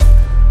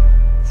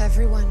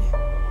Everyone,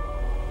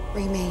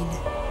 remain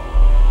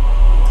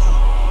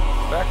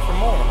calm. Back for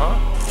more, huh?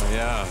 Oh,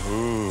 yeah.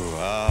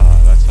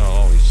 That's how it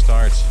always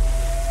starts.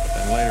 But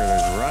then later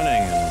there's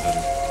running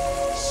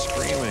and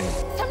screaming.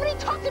 Somebody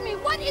talk to me!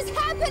 What is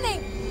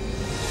happening?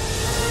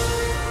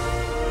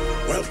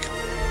 Welcome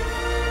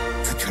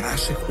to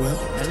Jurassic World.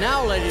 And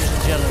now, ladies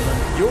and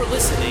gentlemen, you're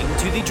listening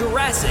to the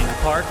Jurassic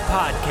Park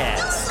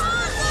Podcast.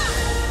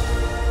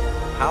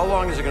 How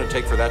long is it going to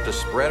take for that to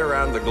spread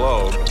around the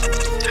globe?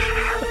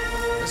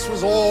 This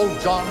was all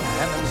John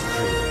Hammond's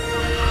dream.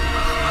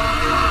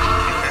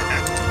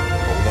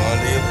 Hold on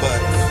to your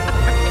butts.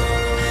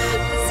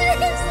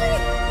 Seriously?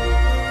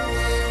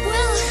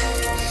 Well,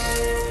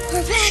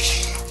 we're back.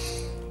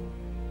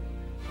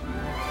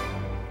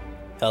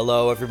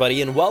 Hello,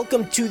 everybody, and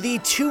welcome to the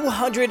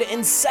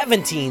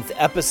 217th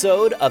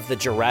episode of the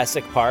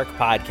Jurassic Park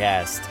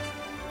Podcast.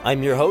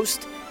 I'm your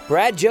host,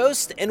 Brad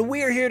Jost, and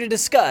we're here to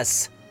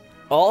discuss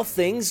all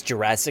things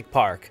Jurassic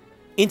Park.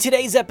 In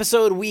today's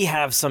episode, we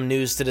have some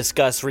news to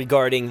discuss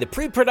regarding the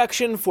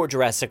pre-production for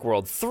Jurassic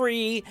World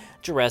 3,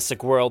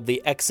 Jurassic World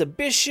the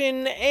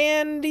Exhibition,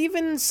 and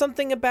even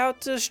something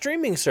about a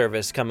streaming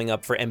service coming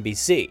up for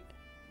NBC.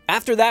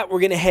 After that,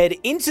 we're going to head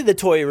into the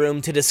toy room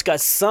to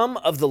discuss some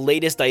of the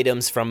latest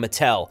items from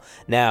Mattel.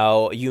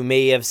 Now, you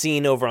may have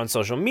seen over on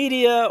social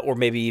media, or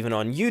maybe even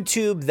on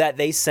YouTube, that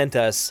they sent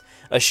us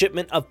a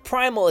shipment of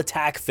Primal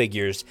attack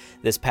figures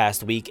this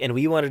past week, and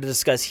we wanted to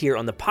discuss here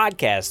on the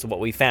podcast what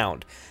we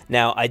found.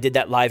 Now, I did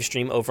that live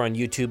stream over on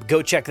YouTube.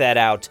 Go check that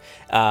out.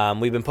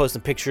 We've been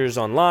posting pictures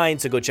online,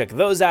 so go check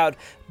those out.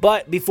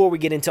 But before we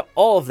get into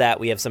all of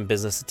that, we have some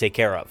business to take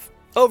care of.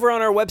 Over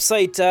on our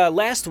website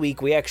last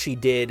week, we actually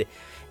did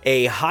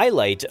a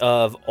highlight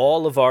of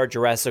all of our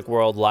Jurassic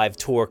World live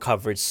tour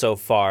coverage so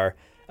far,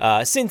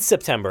 since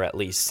September at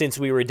least, since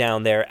we were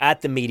down there at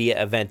the media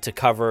event to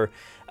cover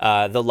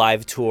the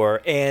live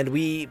tour. And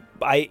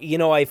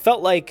I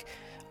felt like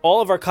all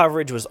of our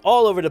coverage was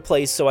all over the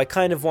place, so I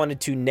kind of wanted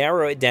to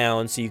narrow it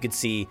down so you could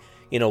see,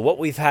 what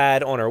we've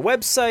had on our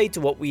website,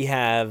 what we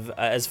have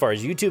as far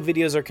as YouTube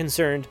videos are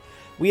concerned.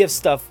 We have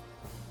stuff,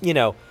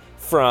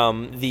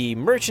 from the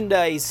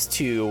merchandise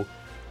to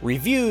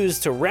reviews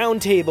to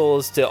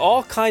roundtables to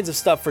all kinds of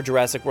stuff for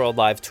Jurassic World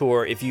Live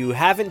Tour. If you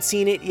haven't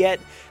seen it yet,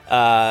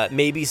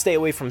 maybe stay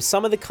away from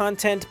some of the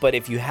content, but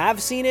if you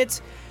have seen it,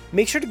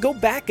 make sure to go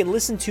back and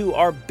listen to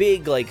our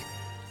big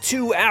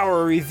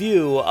 2-hour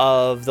review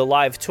of the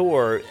live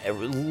tour,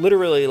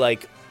 literally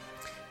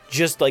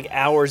just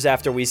hours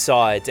after we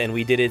saw it, and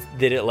we did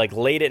it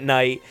late at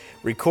night,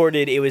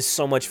 recorded. It was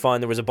so much fun.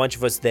 There was a bunch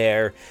of us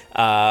there,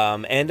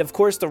 and of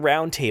course the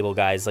roundtable,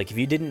 guys. If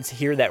you didn't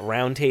hear that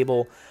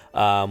roundtable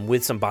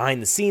with some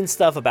behind the scenes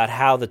stuff about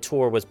how the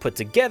tour was put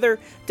together,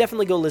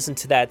 definitely go listen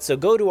to that. So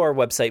go to our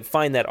website,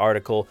 find that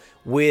article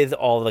with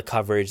all the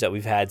coverage that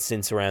we've had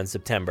since around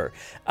September.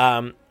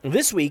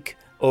 This week,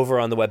 over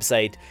on the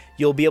website,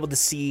 you'll be able to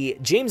see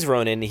James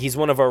Ronan. He's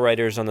one of our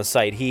writers on the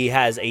site. He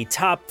has a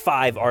top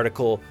 5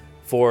 article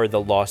for the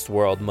Lost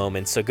World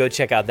moments, so go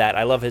check out that.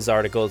 I love his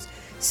articles,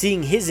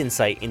 seeing his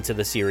insight into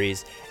the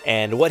series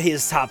and what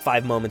his top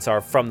 5 moments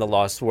are from the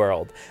Lost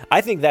World.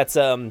 I think that's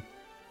a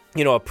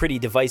pretty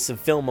divisive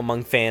film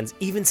among fans,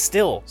 even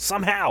still,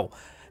 somehow.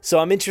 So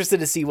I'm interested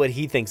to see what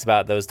he thinks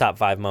about those top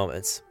 5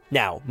 moments.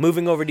 Now,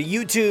 moving over to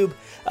YouTube,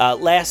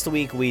 last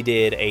week we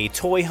did a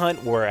toy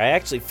hunt where I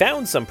actually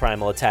found some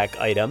Primal Attack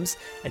items.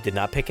 I did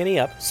not pick any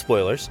up,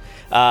 spoilers.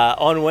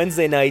 On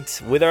Wednesday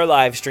night, with our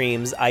live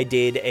streams, I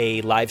did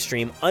a live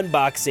stream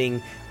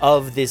unboxing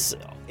of this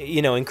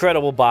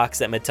incredible box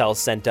that Mattel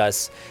sent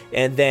us.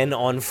 And then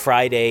on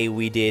Friday,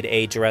 we did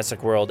a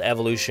Jurassic World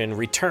Evolution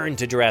Return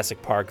to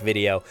Jurassic Park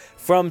video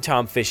from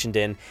Tom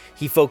Fishenden.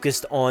 He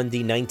focused on the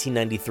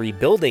 1993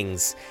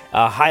 buildings,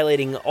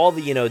 highlighting all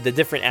the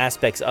different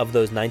aspects of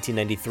those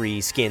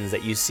 1993 skins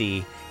that you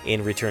see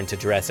in Return to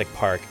Jurassic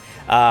Park.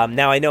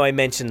 Now, I know I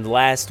mentioned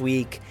last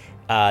week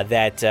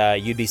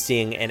that you'd be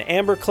seeing an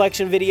Amber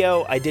Collection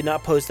video. I did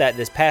not post that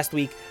this past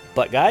week,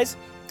 but guys,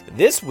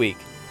 this week,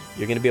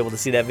 you're going to be able to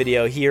see that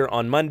video here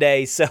on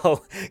Monday,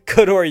 so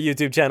go to our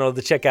YouTube channel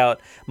to check out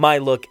my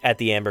look at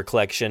the Amber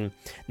Collection.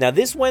 Now,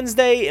 this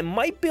Wednesday, it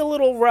might be a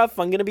little rough.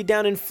 I'm going to be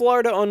down in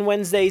Florida on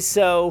Wednesday,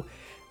 so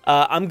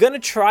I'm going to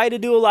try to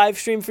do a live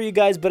stream for you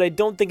guys, but I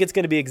don't think it's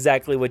going to be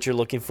exactly what you're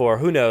looking for.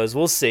 Who knows?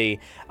 We'll see.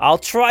 I'll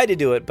try to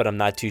do it, but I'm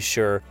not too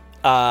sure.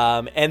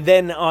 And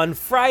then on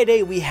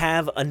Friday, we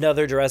have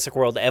another Jurassic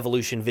World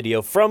Evolution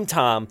video from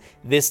Tom,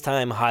 this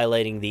time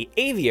highlighting the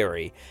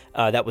aviary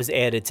that was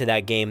added to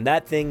that game.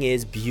 That thing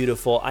is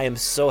beautiful. I am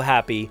so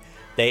happy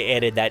they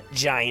added that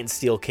giant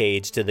steel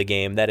cage to the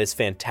game. That is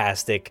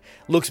fantastic.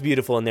 Looks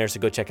beautiful in there, so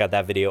go check out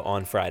that video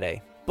on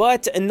Friday.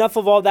 But enough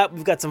of all that.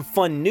 We've got some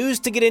fun news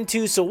to get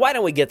into, so why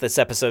don't we get this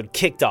episode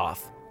kicked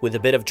off with a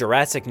bit of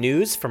Jurassic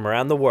news from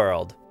around the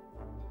world.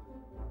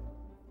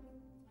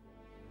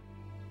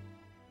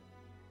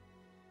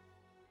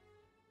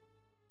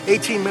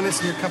 18 minutes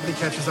and your company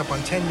catches up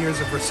on 10 years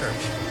of research.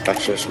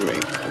 Access main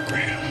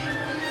program.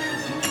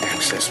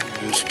 Access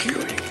new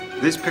security.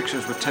 These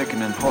pictures were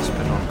taken in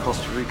hospital in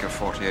Costa Rica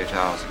 48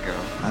 hours ago.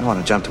 I don't want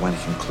to jump to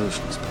any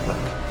conclusions, but look.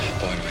 Boy,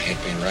 do I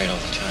hate being right all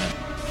the time.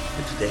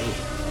 Today,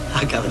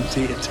 I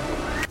guarantee it.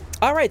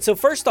 All right, so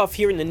first off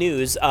here in the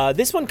news,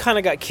 this one kind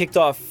of got kicked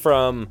off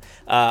from,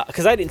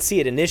 because I didn't see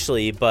it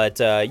initially, but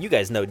you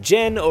guys know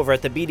Jen over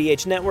at the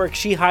BDH Network.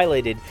 She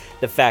highlighted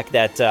the fact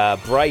that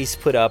Bryce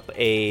put up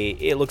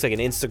it looks like an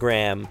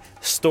Instagram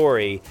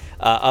story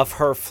of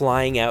her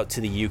flying out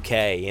to the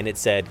UK, and it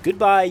said,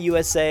 "Goodbye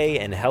USA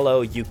and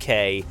hello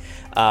UK."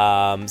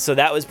 So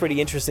that was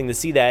pretty interesting to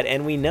see that,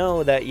 and we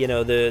know that, you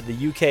know, the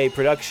UK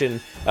production,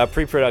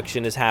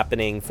 pre-production is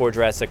happening for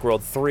Jurassic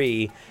World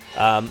 3.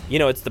 You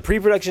know, it's the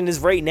pre-production is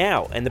right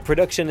now, and the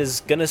production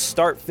is gonna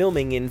start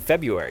filming in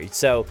February.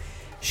 So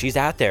she's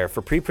out there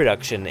for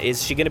pre-production.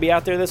 Is she gonna be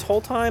out there this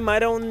whole time? I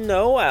don't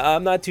know.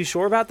 I'm not too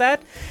sure about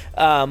that.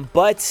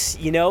 But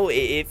you know,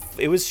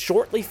 it was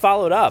shortly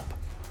followed up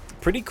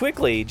pretty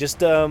quickly.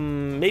 Just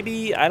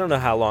maybe, I don't know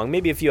how long,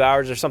 maybe a few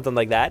hours or something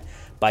like that,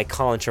 by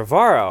Colin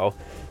Trevorrow,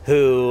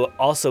 who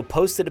also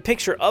posted a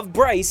picture of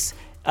Bryce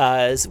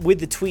with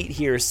the tweet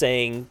here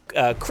saying,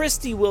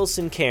 Christy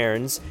Wilson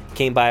Cairns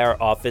came by our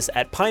office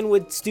at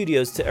Pinewood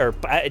Studios, or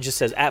it just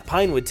says at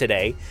Pinewood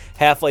today,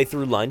 halfway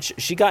through lunch.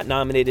 She got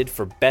nominated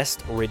for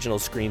Best Original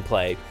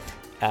Screenplay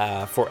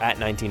for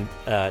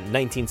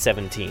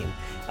 1917.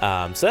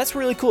 So that's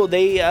really cool.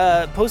 They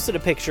posted a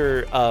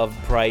picture of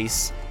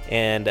Bryce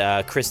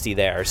and Christy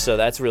there, so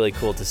that's really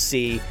cool to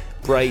see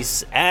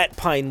Bryce at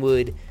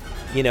Pinewood,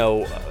 you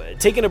know,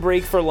 taking a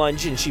break for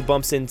lunch, and she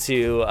bumps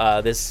into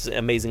this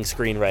amazing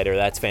screenwriter.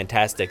 That's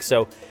fantastic.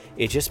 So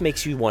it just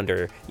makes you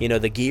wonder, you know,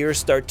 the gears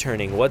start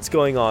turning. What's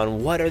going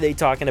on? What are they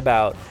talking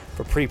about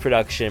for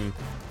pre-production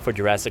for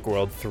Jurassic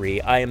World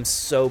 3? I am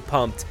so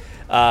pumped.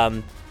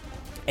 And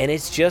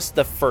it's just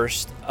the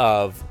first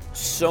of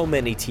so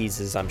many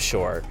teases, I'm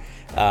sure.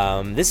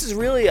 This is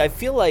really, I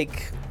feel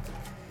like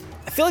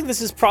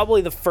this is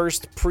probably the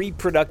first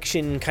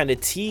pre-production kind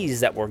of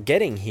tease that we're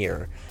getting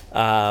here.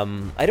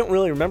 I don't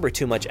really remember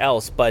too much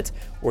else, but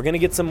we're going to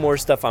get some more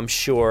stuff, I'm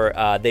sure.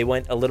 They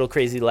went a little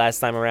crazy last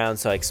time around,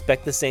 so I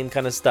expect the same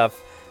kind of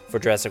stuff for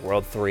Jurassic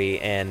World 3,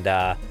 and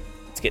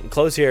it's getting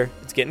close here.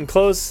 It's getting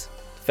close.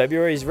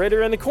 February's right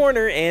around the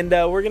corner, and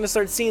we're going to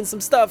start seeing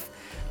some stuff.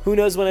 Who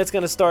knows when it's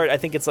going to start? I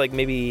think it's like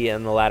maybe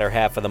in the latter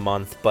half of the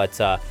month, but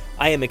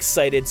I am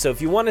excited. So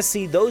if you want to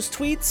see those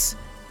tweets,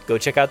 go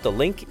check out the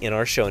link in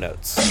our show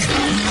notes.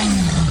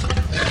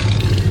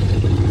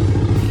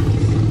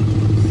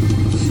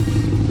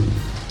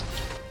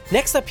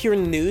 Next up here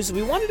in the news,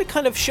 we wanted to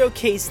kind of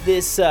showcase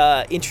this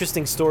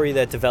interesting story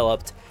that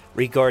developed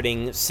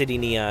regarding City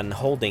Neon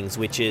Holdings,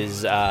 which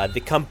is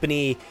the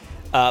company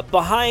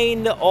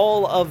behind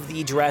all of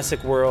the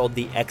Jurassic World,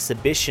 the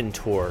exhibition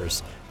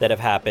tours that have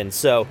happened.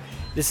 So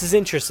this is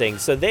interesting.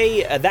 So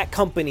that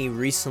company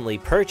recently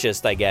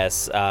purchased, I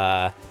guess,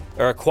 or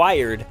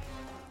acquired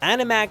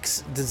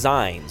Animax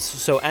Designs.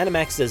 So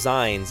Animax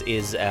Designs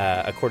is,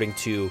 according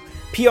to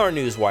PR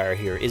Newswire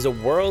here, is a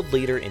world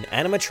leader in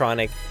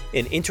animatronic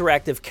and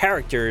interactive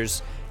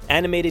characters,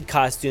 animated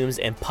costumes,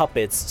 and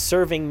puppets,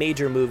 serving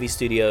major movie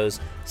studios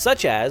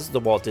such as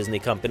the Walt Disney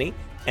Company,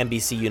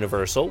 NBC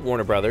Universal,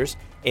 Warner Brothers,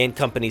 and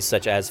companies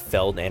such as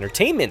Feld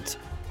Entertainment.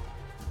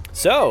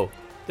 So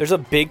there's a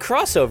big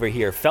crossover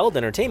here. Feld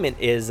Entertainment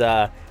is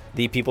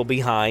the people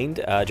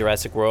behind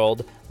Jurassic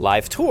World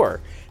Live Tour.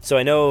 So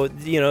I know,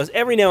 you know,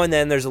 every now and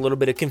then there's a little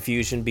bit of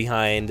confusion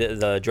behind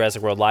the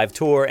Jurassic World Live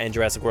Tour and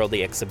Jurassic World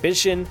The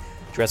Exhibition.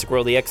 Jurassic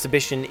World The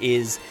Exhibition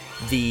is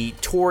the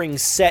touring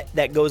set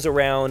that goes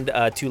around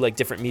to like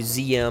different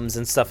museums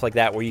and stuff like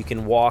that, where you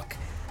can walk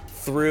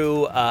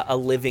through a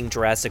living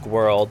Jurassic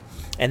World.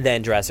 And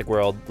then Jurassic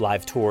World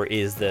Live Tour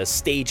is the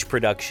stage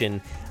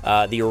production,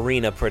 the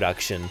arena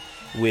production,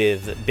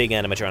 with big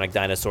animatronic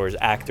dinosaurs,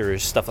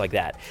 actors, stuff like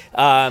that.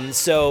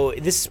 So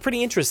this is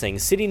pretty interesting.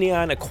 City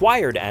Neon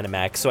acquired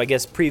Animax, so I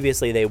guess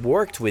previously they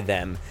worked with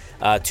them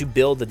to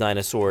build the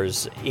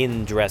dinosaurs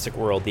in Jurassic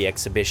World, the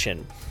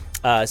exhibition.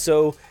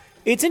 So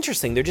it's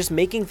interesting. They're just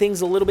making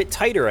things a little bit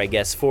tighter, I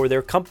guess, for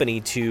their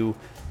company to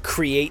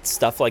create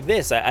stuff like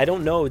this. I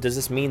don't know. Does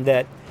this mean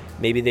that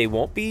maybe they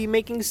won't be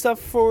making stuff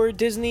for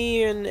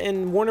Disney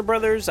and Warner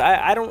Brothers?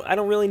 I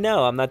don't really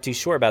know. I'm not too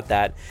sure about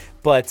that.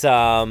 But,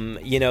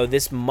 you know,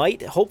 this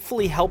might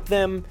hopefully help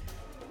them,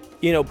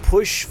 you know,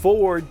 push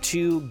forward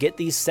to get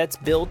these sets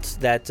built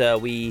that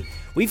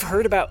we've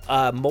heard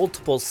about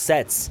multiple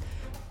sets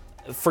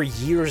for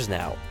years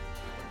now.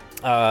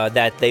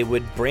 That they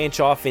would branch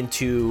off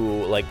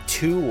into like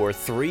 2 or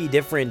 3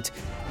 different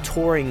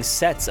touring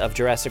sets of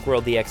Jurassic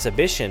World The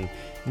Exhibition.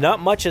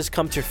 Not much has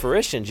come to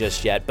fruition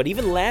just yet, but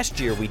even last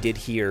year we did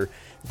hear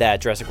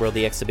that Jurassic World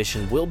The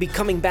Exhibition will be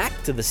coming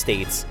back to the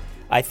States.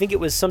 I think it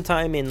was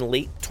sometime in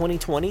late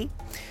 2020.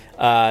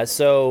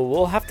 So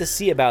we'll have to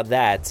see about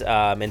that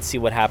and see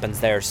what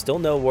happens there. Still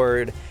no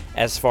word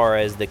as far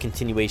as the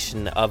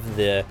continuation of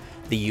the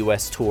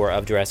U.S. tour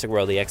of Jurassic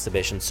World The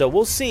Exhibition. So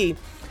we'll see.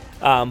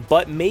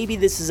 But maybe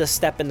this is a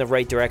step in the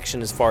right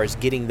direction as far as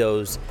getting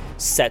those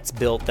sets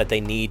built that they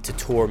need to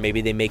tour.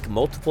 Maybe they make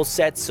multiple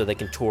sets so they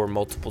can tour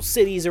multiple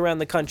cities around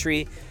the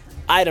country.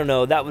 I don't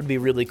know. That would be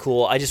really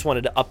cool. I just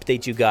wanted to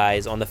update you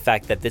guys on the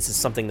fact that this is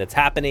something that's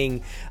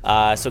happening.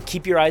 So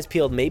keep your eyes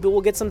peeled. Maybe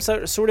we'll get some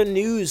sort of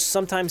news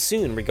sometime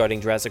soon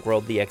regarding Jurassic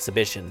World, the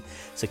exhibition.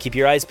 So keep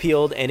your eyes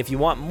peeled. And if you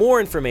want more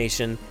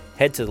information,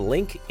 head to the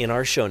link in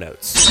our show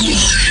notes.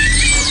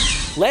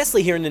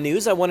 Lastly, here in the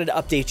news, I wanted to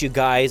update you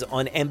guys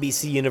on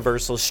NBC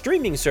Universal's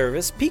streaming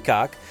service,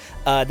 Peacock.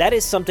 That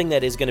is something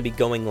that is going to be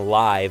going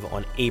live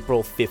on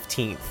April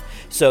 15th.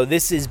 So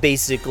this is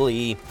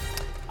basically,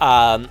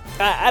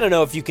 I don't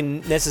know if you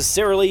can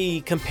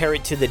necessarily compare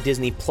it to the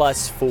Disney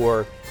Plus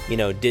for,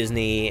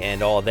 Disney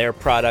and all their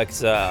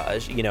products,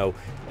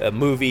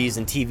 movies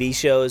and TV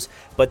shows,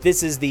 but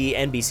this is the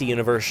NBC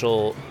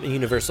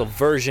Universal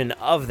version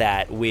of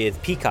that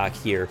with Peacock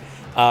here.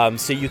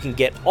 So you can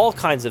get all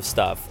kinds of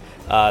stuff.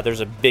 There's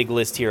a big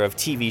list here of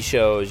TV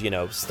shows,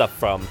 stuff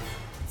from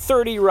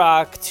 30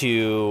 Rock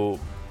to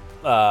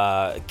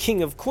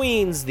King of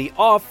Queens, The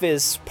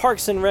Office,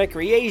 Parks and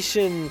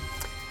Recreation.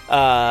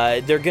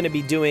 They're going to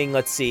be doing,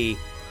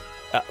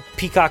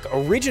 Peacock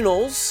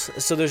Originals.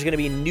 So there's going to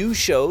be new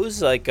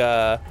shows like,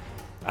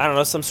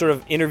 some sort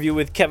of interview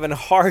with Kevin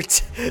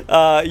Hart.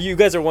 You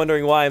guys are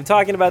wondering why I'm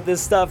talking about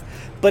this stuff.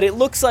 But it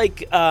looks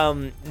like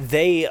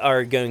they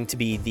are going to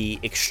be the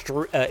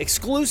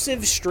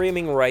exclusive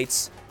streaming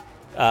rights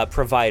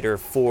provider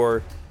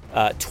for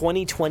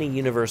 2020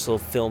 Universal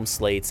film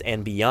slates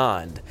and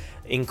beyond,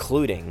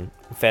 including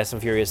Fast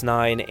and Furious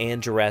 9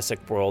 and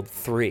Jurassic World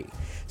 3.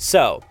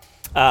 So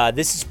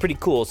this is pretty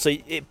cool. So,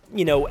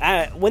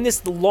 when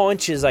this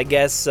launches, I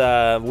guess,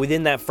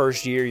 within that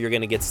first year, you're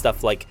going to get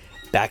stuff like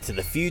Back to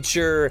the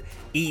Future,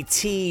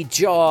 E.T.,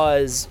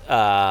 Jaws,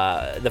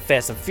 the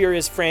Fast and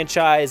Furious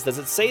franchise. Does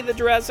it say the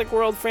Jurassic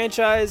World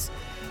franchise?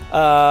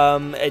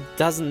 It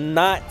does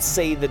not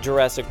say the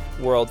Jurassic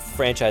World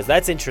franchise.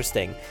 That's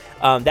interesting.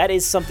 That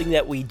is something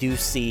that we do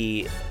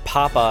see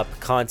pop up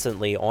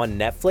constantly on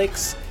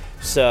Netflix.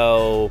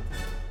 So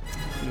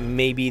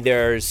maybe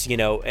there's,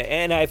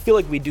 and I feel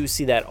like we do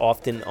see that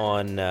often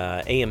on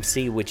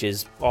AMC, which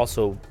is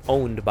also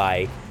owned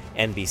by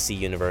NBC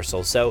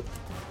Universal. So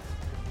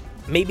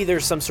maybe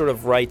there's some sort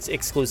of rights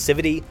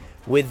exclusivity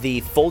with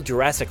the full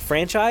Jurassic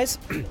franchise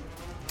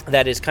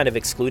that is kind of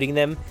excluding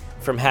them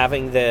from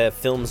having the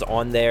films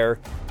on there,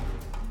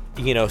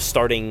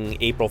 starting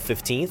April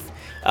 15th.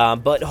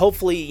 But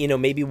hopefully,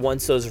 maybe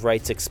once those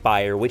rights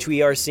expire, which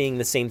we are seeing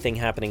the same thing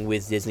happening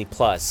with Disney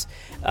Plus,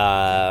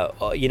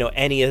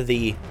 any of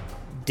the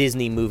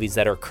Disney movies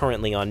that are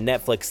currently on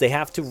Netflix, they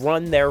have to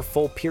run their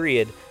full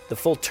period, the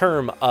full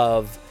term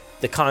of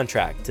the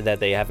contract that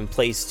they have in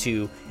place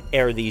to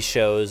air these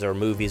shows or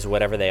movies or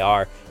whatever they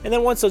are. And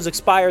then once those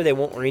expire, they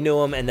won't renew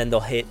them, and then they'll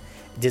hit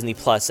Disney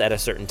Plus at a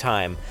certain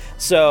time.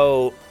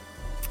 So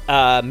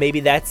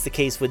maybe that's the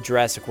case with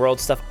Jurassic World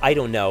stuff. I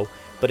don't know,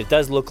 but it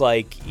does look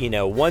like,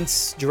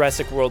 once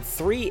Jurassic World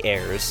 3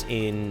 airs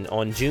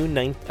on June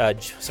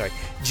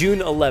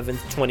 11th,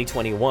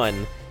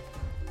 2021,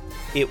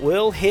 it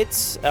will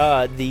hit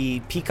the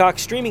Peacock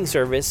streaming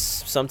service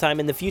sometime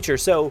in the future.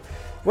 So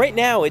right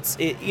now,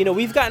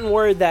 we've gotten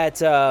word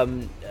that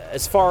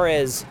as far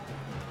as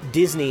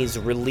Disney's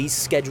release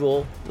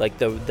schedule, like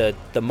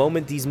the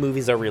moment these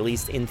movies are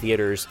released in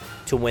theaters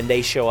to when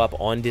they show up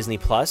on Disney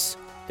Plus,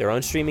 their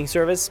own streaming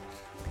service,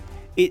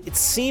 it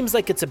seems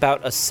like it's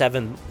about a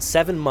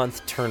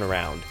 7-month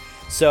turnaround.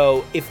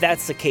 So if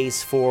that's the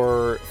case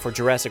for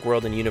Jurassic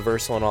World and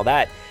Universal and all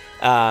that,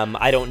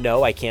 I don't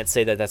know. I can't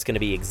say that that's going to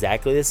be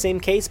exactly the same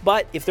case,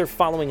 but if they're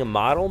following a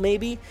model,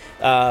 maybe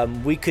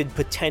we could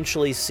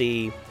potentially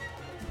see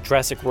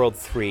Jurassic World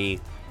 3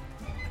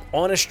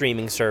 on a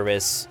streaming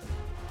service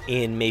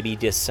in maybe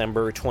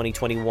December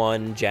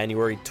 2021,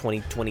 January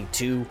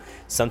 2022,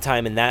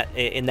 sometime in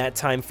that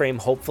time frame,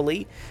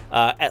 hopefully.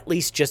 At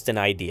least just an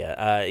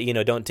idea.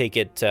 Don't take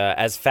it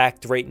as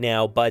fact right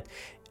now, but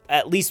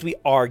at least we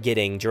are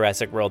getting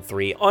Jurassic World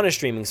 3 on a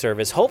streaming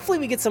service. Hopefully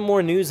we get some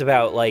more news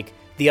about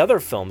the other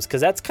films,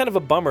 because that's kind of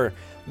a bummer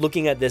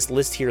looking at this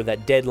list here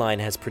that Deadline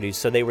has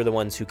produced. So they were the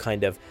ones who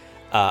kind of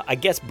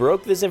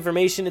broke this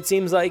information, it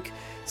seems like.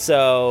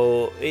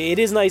 So it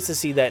is nice to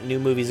see that new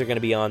movies are going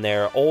to be on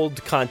there,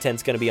 old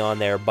content's going to be on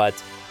there, but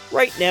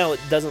right now it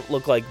doesn't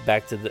look like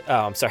Back to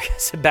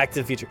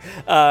the Future.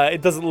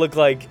 It doesn't look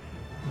like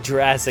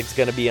Jurassic's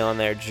going to be on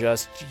there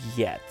just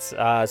yet.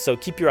 So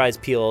keep your eyes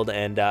peeled,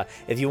 and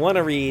if you want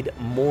to read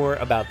more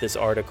about this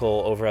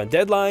article over on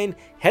Deadline,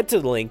 head to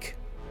the link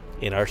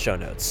in our show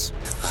notes.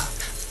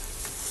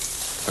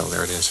 Oh,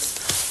 there it is.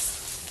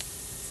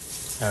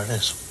 There it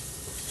is.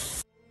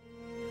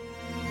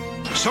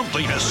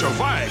 Something has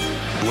survived.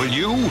 Will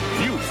you?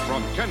 News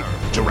from Kenner.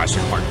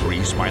 Jurassic Park 3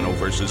 Spino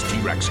vs.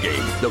 T-Rex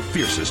game. The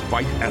fiercest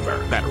fight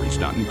ever. Batteries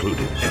not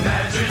included.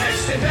 Imagine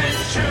next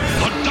adventure.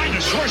 The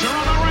dinosaurs are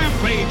on a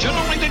rampage, and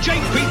only the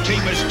JP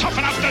team is tough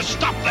enough to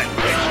stop them.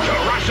 It's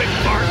Jurassic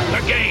Park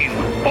the game.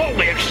 All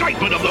the excitement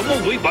excitement of the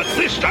movie, but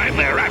this time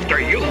they're after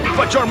you.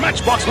 But your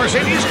Matchbox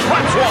Mercedes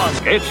traps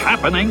one. It's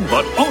happening,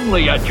 but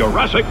only at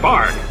Jurassic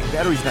Park.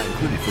 Battery's not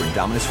included for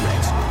Indominus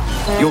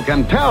Rex. You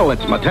can tell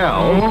it's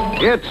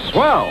Mattel. It's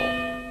swell.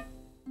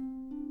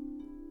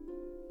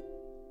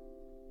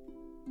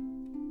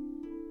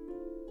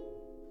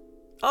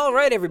 All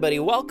right, everybody,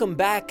 welcome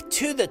back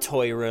to the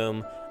Toy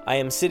Room. I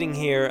am sitting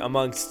here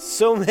amongst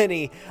so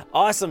many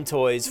awesome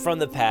toys from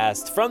the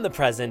past, from the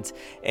present,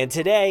 and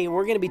today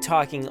we're going to be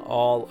talking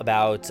all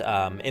about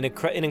an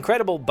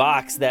incredible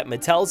box that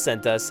Mattel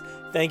sent us.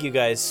 Thank you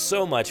guys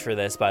so much for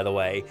this, by the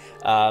way.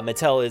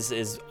 Mattel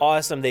is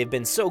awesome. They've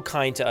been so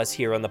kind to us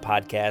here on the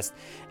podcast.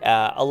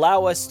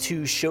 Allow us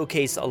to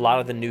showcase a lot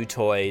of the new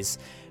toys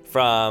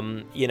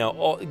from,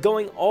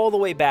 going all the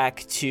way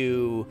back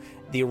to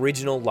the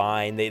original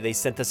line. They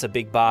sent us a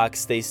big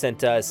box. They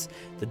sent us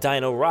the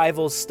Dino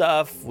Rivals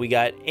stuff. We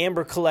got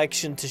Amber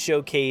Collection to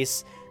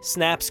showcase,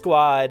 Snap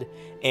Squad,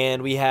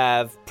 and we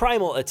have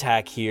Primal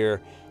Attack here,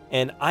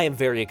 and I am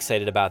very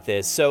excited about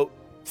this. So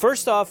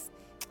first off,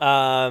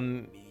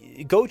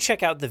 go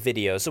check out the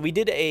video. So we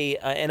did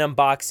an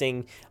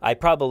unboxing. I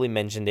probably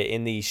mentioned it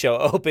in the show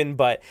open,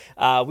 but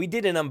we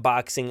did an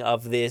unboxing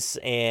of this,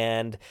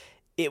 and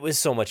it was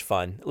so much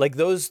fun. Like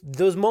those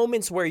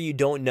moments where you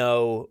don't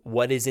know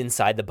what is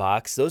inside the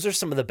box, those are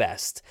some of the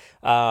best.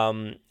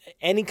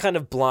 Any kind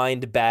of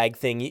blind bag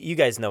thing, you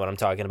guys know what I'm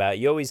talking about.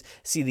 You always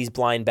see these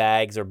blind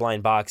bags or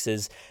blind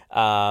boxes,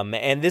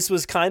 and this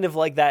was kind of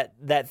like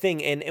that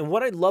thing. And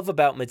what I love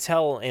about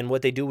Mattel and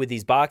what they do with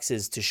these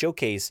boxes to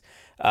showcase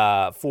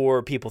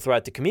for people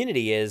throughout the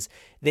community is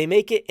they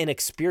make it an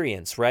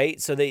experience,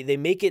 right? So they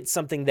make it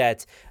something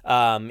that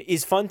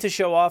is fun to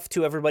show off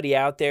to everybody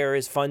out there,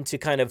 is fun to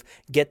kind of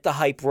get the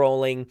hype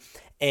rolling,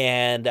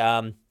 and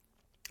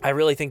I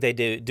really think they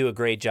do a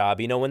great job.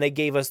 When they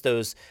gave us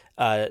those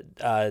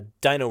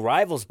Dino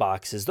Rivals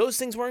boxes, those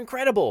things were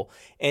incredible.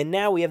 And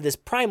now we have this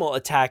Primal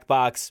Attack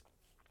box.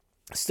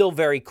 Still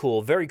very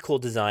cool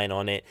design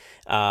on it.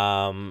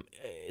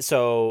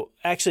 So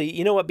actually,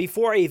 you know what?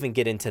 Before I even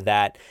get into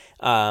that,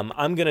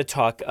 I'm going to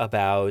talk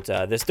about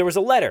this. There was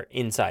a letter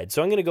inside,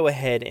 so I'm going to go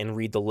ahead and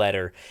read the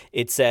letter.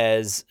 It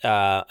says,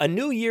 a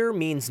new year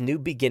means new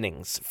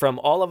beginnings. From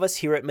all of us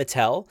here at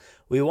Mattel,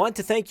 we want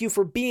to thank you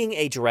for being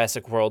a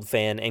Jurassic World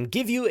fan and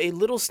give you a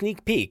little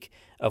sneak peek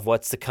of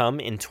what's to come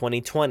in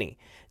 2020.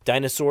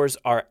 Dinosaurs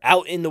are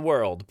out in the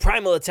world.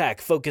 Primal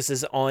Attack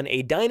focuses on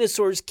a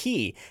dinosaur's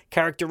key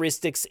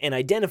characteristics and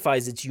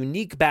identifies its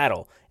unique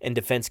battle and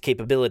defense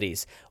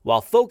capabilities,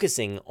 while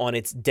focusing on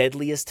its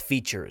deadliest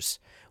features.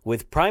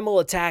 With Primal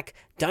Attack,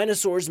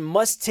 dinosaurs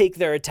must take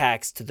their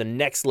attacks to the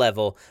next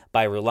level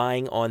by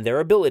relying on their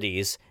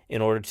abilities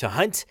in order to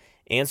hunt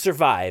and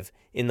survive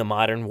in the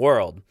modern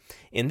world.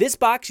 In this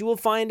box, you will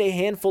find a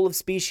handful of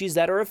species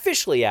that are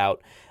officially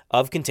out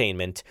of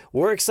containment.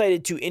 We're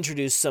excited to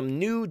introduce some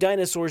new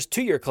dinosaurs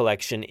to your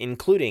collection,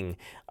 including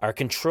our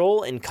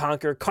Control and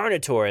Conquer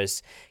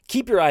Carnotaurus.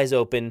 Keep your eyes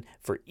open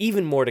for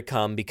even more to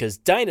come because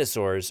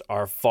dinosaurs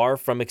are far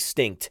from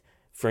extinct.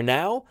 For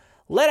now,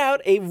 let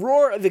out a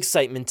roar of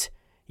excitement.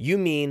 You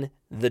mean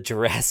the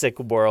Jurassic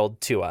World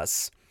to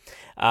us.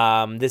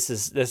 This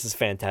is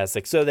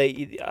fantastic. So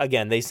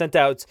they sent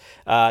out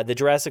the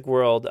Jurassic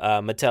World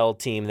Mattel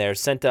team there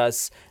sent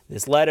us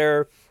this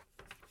letter,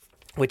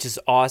 which is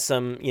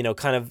awesome,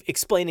 kind of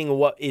explaining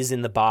what is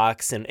in the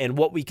box and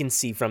what we can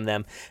see from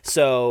them.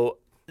 So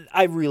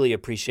I really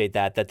appreciate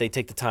that they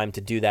take the time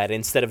to do that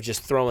instead of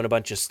just throwing a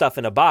bunch of stuff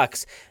in a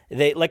box.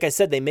 They, like I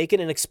said, they make it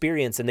an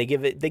experience and they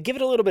give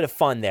it a little bit of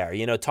fun there,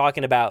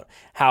 talking about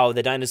how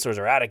the dinosaurs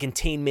are out of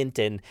containment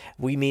and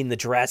we mean the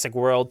Jurassic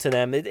World to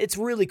them. It's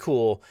really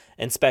cool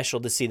and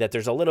special to see that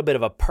there's a little bit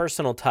of a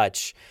personal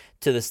touch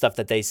to the stuff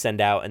that they send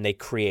out and they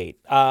create.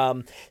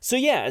 So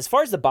yeah, as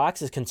far as the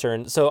box is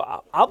concerned,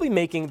 so I'll be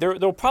making,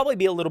 there'll probably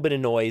be a little bit of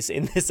noise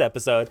in this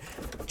episode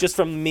just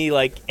from me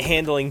like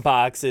handling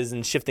boxes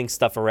and shifting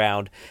stuff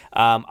around.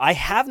 I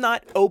have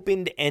not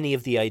opened any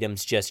of the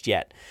items just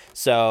yet.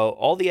 So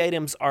all the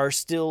items are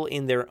still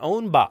in their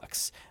own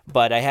box,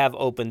 but I have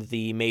opened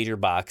the major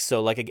box.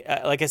 So like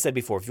I said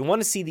before, if you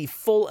want to see the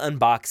full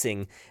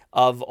unboxing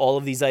of all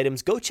of these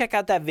items, go check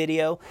out that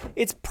video.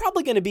 It's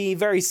probably going to be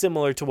very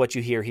similar to what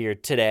you hear here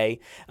today,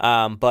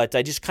 but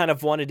I just kind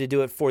of wanted to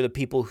do it for the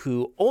people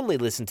who only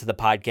listen to the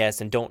podcast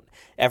and don't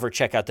ever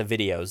check out the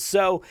videos.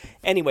 So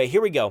anyway,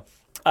 here we go.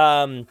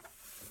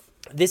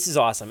 This is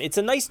awesome. It's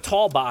a nice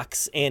tall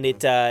box, and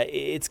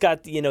it's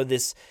got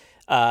this.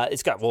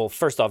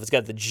 First off, it's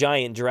got the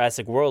giant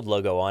Jurassic World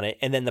logo on it,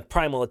 and then the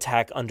Primal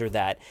Attack under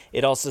that.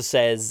 It also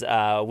says,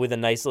 with a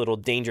nice little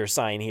danger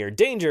sign here,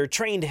 danger,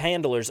 trained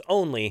handlers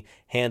only,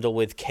 handle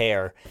with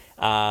care.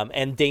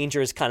 And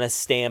danger is kind of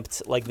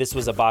stamped like this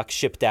was a box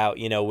shipped out,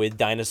 with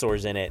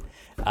dinosaurs in it.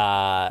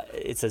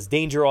 It says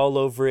danger all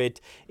over it.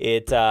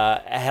 It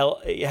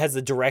has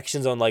the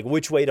directions on like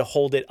which way to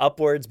hold it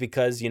upwards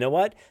because you know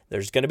what?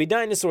 There's going to be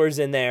dinosaurs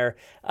in there.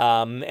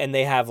 And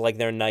they have like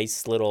their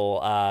nice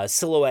little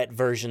silhouette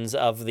versions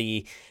of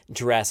the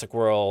Jurassic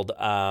World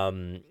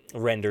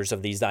renders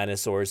of these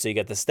dinosaurs. So you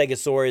got the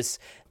Stegosaurus,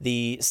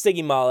 the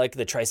Stygimoloch,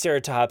 the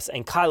Triceratops,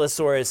 and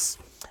Kylosaurus.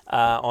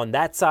 On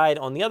that side.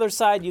 On the other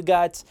side, you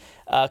got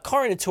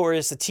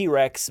Carnotaurus, a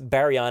T-Rex,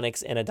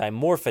 Baryonyx, and a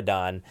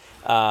Dimorphodon.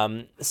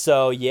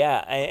 So yeah,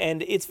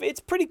 and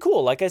it's pretty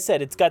cool. Like I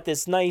said, it's got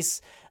this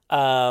nice,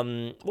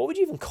 what would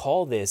you even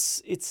call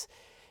this? It's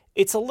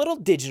a little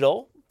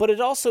digital, but it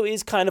also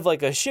is kind of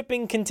like a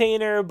shipping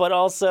container, but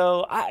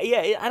also,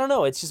 I don't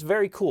know. It's just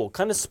very cool,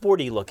 kind of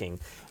sporty looking.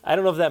 I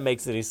don't know if that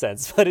makes any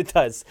sense, but it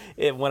does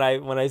when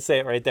I say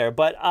it right there.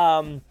 But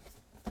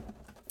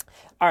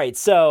all right,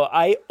 so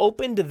I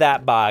opened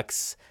that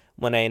box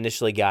when I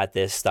initially got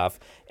this stuff,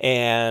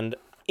 and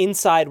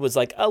inside was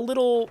like a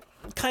little,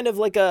 kind of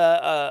like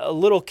a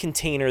little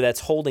container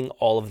that's holding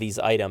all of these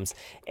items.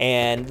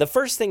 And the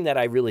first thing that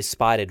I really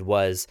spotted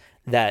was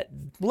that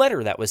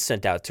letter that was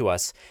sent out to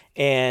us,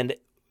 and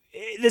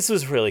this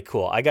was really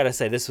cool. I gotta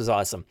say, this was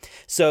awesome.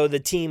 So the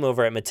team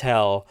over at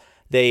Mattel,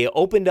 they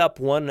opened up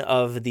one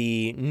of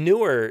the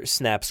newer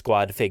Snap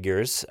Squad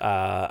figures,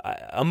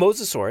 a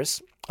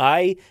Mosasaurus.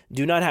 I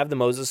do not have the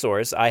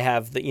Mosasaurus. I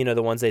have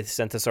the ones they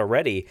sent us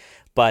already.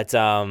 But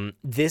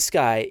this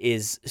guy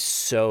is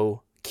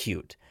so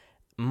cute.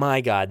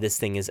 My God, this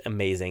thing is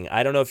amazing.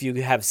 I don't know if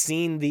you have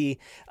seen the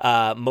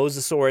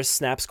Mosasaurus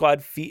Snap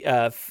Squad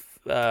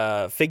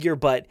figure,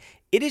 but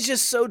it is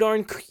just so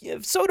darn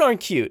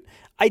cute.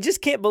 I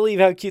just can't believe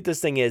how cute this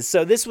thing is.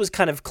 So this was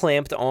kind of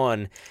clamped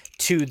on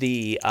to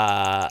the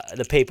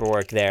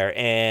paperwork there,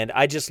 and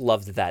I just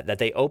loved that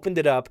they opened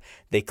it up,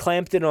 they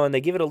clamped it on,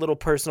 they give it a little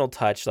personal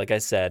touch, like I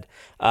said.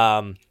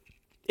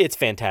 It's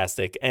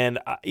fantastic, and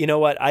you know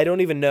what? I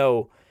don't even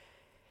know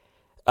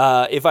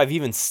if I've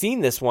even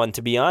seen this one,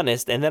 to be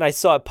honest, and then I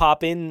saw it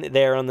pop in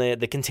there on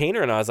the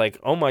container, and I was like,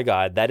 oh my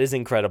God, that is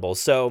incredible.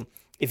 So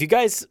if you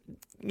guys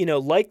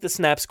like the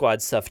Snap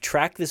Squad stuff,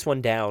 track this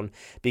one down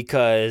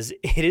because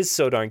it is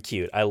so darn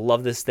cute. I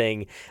love this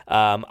thing.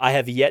 I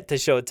have yet to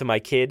show it to my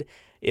kid.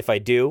 If I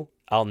do,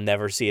 I'll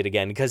never see it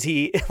again because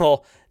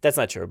that's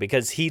not true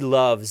because he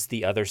loves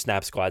the other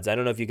Snap Squads. I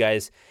don't know if you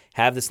guys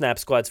have the Snap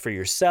Squads for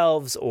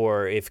yourselves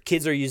or if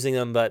kids are using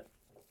them, but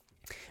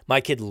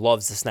my kid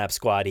loves the Snap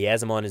Squad. He has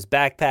them on his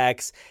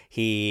backpacks.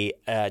 He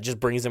just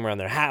brings them around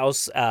their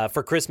house.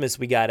 For Christmas,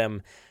 we got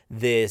him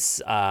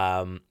this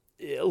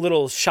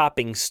little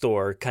shopping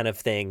store kind of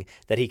thing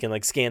that he can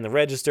like scan the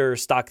register,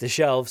 stock the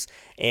shelves,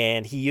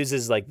 and he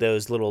uses like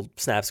those little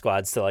Snap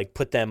Squads to like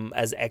put them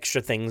as extra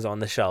things on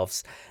the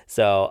shelves.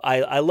 So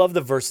I love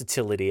the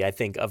versatility, I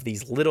think, of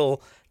these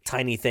little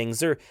tiny things.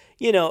 They're,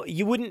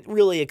 you wouldn't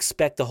really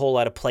expect a whole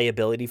lot of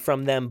playability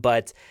from them,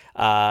 but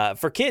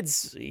for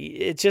kids,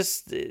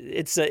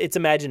 it's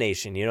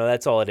imagination.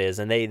 That's all it is,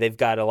 and they've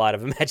got a lot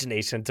of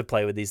imagination to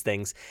play with these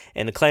things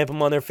and to clamp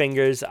them on their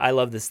fingers. I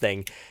love this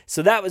thing.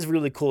 So that was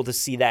really cool to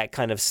see that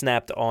kind of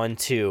snapped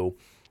onto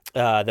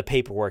the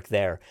paperwork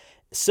there.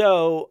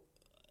 So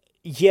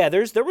yeah,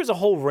 there was a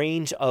whole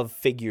range of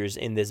figures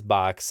in this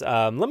box.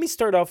 Let me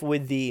start off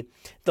with the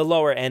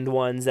lower end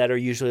ones that are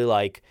usually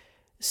like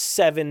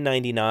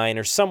 $7.99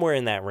 or somewhere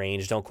in that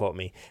range. Don't quote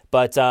me.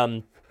 But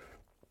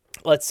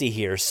let's see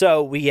here.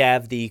 So we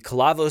have the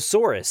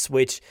Dilophosaurus,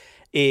 which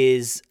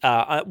is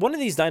one of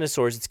these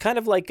dinosaurs. It's kind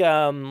of like,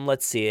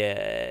 let's see,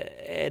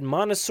 a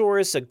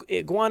Monosaurus, a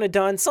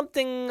Iguanodon,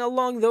 something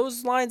along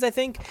those lines, I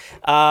think.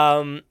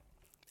 I'm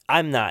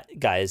not,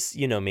 guys,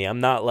 you know me.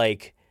 I'm not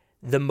like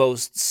the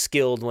most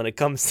skilled when it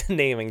comes to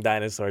naming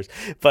dinosaurs.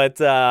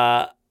 But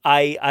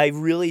I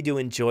really do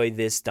enjoy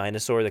this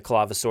dinosaur, the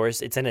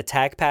Dilophosaurus. It's an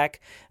attack pack.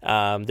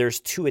 There's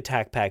 2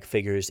 attack pack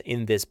figures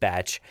in this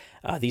batch.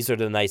 These are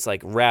the nice,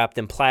 like, wrapped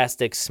in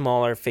plastic,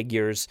 smaller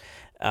figures.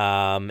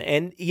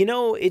 And,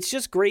 it's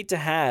just great to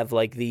have,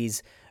 like,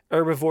 these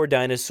herbivore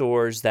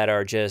dinosaurs that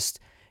are just,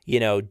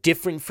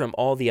 different from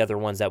all the other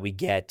ones that we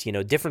get,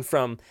 different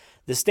from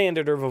the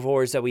standard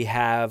herbivores that we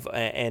have,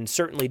 and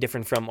certainly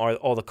different from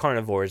all the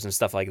carnivores and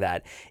stuff like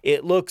that.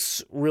 It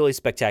looks really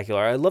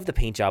spectacular. I love the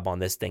paint job on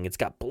this thing. It's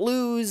got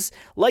blues,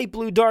 light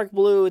blue, dark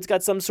blue. It's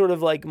got some sort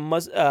of like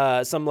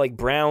some like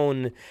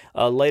brown,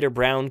 lighter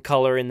brown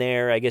color in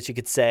there, I guess you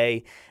could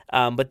say.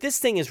 But this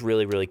thing is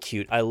really, really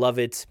cute. I love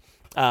it.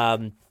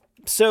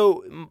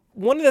 So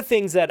one of the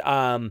things that,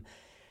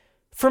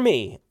 for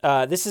me,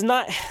 this is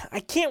not,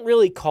 I can't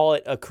really call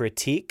it a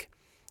critique,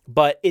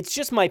 but it's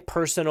just my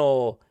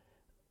personal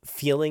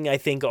feeling, I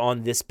think,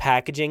 on this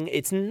packaging.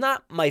 It's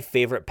not my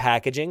favorite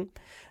packaging.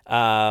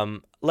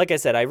 Like I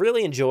said, I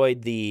really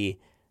enjoyed the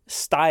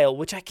style,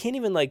 which I can't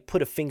even like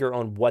put a finger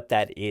on what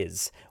that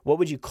is. What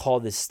would you call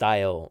this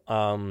style?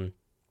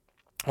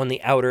 on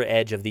the outer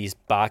edge of these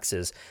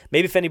boxes.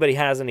 Maybe if anybody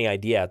has any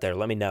idea out there,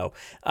 let me know.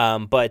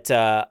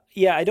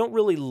 Yeah, I don't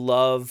really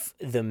love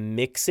the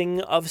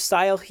mixing of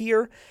style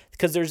here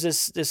because there's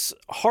this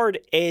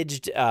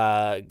hard-edged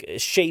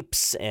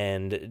shapes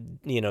and,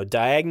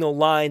 diagonal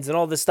lines and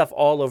all this stuff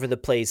all over the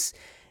place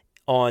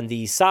on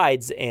the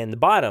sides and the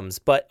bottoms.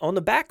 But on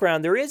the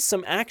background, there is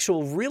some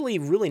actual really,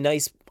 really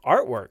nice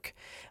artwork.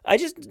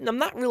 I'm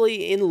not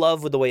really in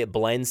love with the way it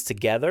blends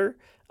together.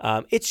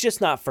 It's just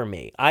not for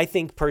me. I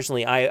think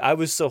personally, I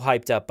was so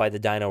hyped up by the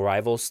Dino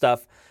Rival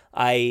stuff.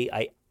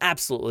 I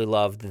absolutely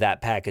loved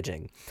that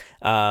packaging.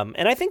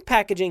 And I think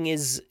packaging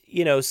is,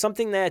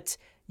 something that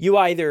you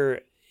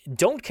either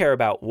don't care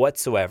about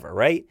whatsoever,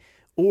 right?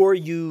 Or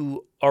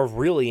you are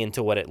really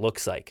into what it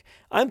looks like.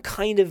 I'm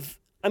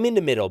in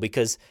the middle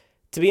because,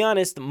 to be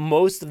honest,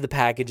 most of the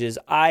packages,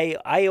 I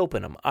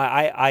open them.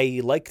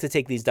 I like to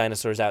take these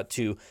dinosaurs out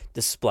to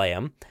display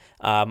them.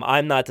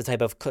 I'm not the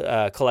type of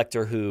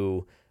collector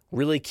who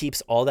really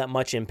keeps all that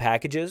much in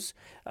packages.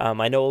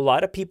 I know a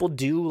lot of people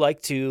do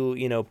like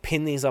to,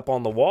 pin these up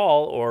on the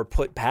wall or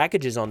put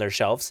packages on their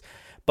shelves,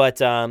 but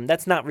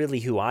that's not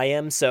really who I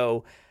am.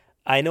 So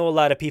I know a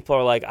lot of people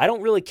are like, I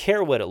don't really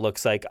care what it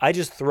looks like. I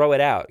just throw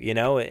it out,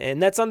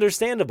 and that's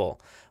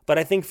understandable. But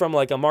I think from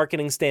like a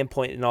marketing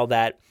standpoint and all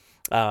that,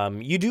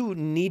 you do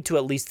need to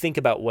at least think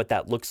about what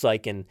that looks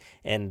like, and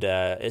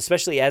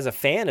especially as a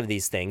fan of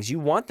these things, you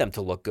want them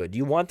to look good.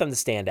 You want them to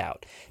stand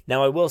out.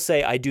 Now, I will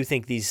say I do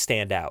think these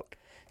stand out.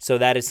 So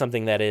that is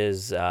something that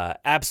is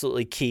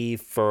absolutely key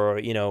for,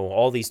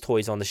 all these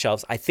toys on the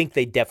shelves. I think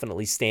they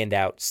definitely stand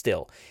out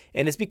still.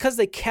 And it's because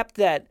they kept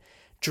that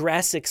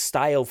Jurassic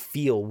style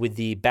feel with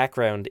the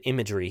background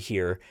imagery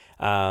here.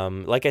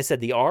 Like I said,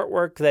 the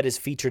artwork that is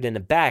featured in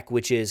the back,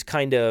 which is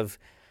kind of...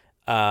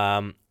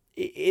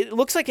 it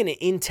looks like an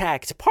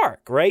intact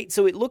park, right?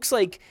 So it looks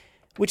like,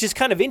 which is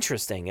kind of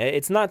interesting.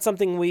 It's not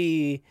something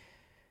we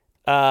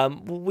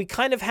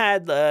kind of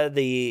had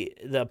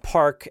the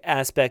park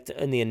aspect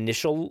in the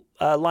initial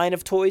line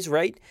of toys,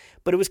 right?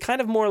 But it was kind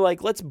of more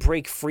like, let's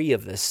break free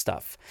of this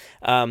stuff.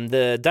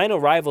 The Dino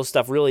Rival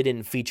stuff really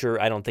didn't feature,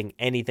 I don't think,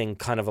 anything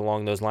kind of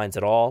along those lines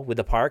at all with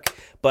the park.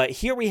 But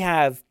here we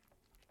have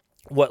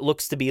what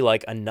looks to be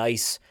like a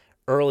nice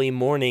early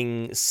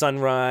morning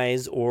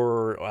sunrise,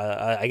 or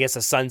I guess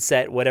a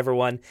sunset, whatever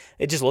one.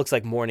 It just looks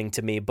like morning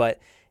to me, but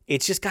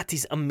it's just got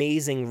these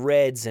amazing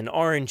reds and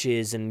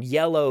oranges and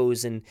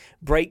yellows and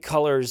bright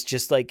colors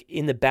just like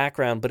in the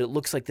background, but it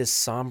looks like this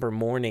somber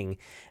morning.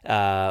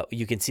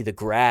 You can see the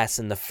grass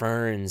and the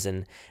ferns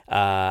and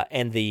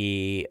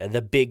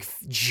the big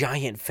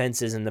giant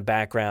fences in the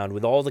background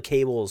with all the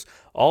cables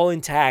all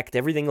intact.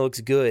 Everything looks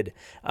good.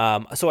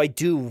 So I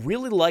do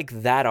really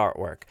like that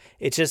artwork.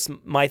 It's just,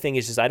 my thing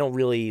is just I don't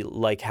really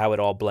like how it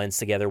all blends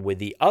together with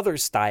the other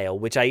style,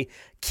 which I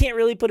can't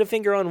really put a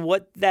finger on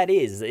what that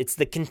is. It's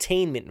the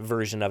containment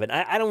version of it.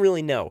 I don't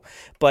really know,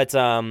 but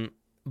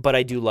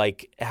I do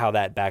like how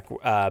that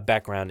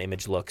background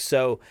image looks.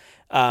 So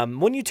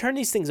when you turn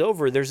these things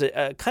over, there's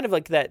a kind of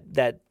like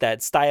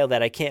that style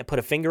that I can't put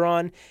a finger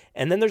on,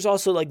 and then there's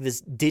also like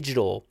this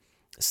digital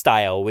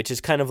style, which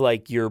is kind of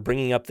like you're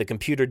bringing up the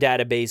computer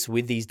database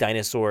with these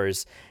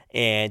dinosaurs,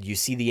 and you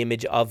see the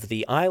image of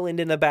the island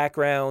in the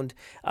background,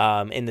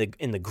 in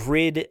the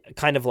grid,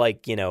 kind of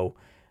like,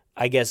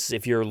 I guess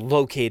if you're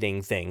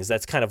locating things,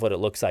 that's kind of what it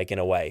looks like in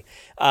a way.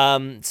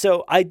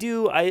 So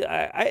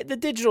the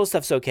digital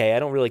stuff's okay. I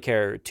don't really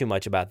care too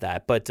much about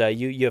that, but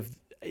you have,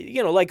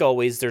 like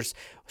always, there's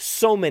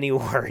so many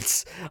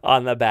words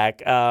on the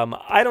back.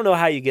 I don't know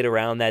how you get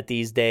around that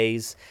these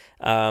days,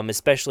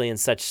 especially in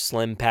such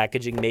slim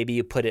packaging. Maybe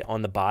you put it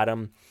on the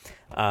bottom,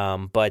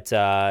 but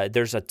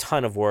there's a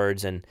ton of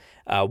words and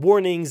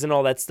warnings and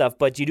all that stuff,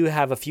 but you do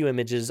have a few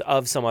images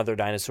of some other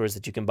dinosaurs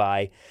that you can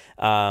buy,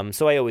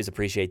 so I always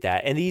appreciate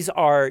that. And these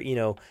are,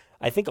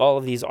 I think all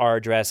of these are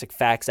Jurassic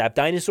Facts app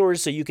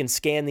dinosaurs, so you can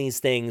scan these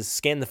things,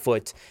 scan the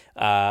foot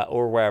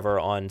or wherever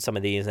on some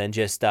of these, and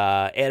just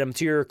add them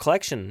to your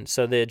collection.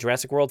 So the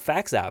Jurassic World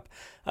Facts app,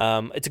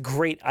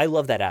 I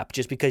love that app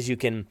just because you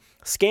can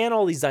scan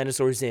all these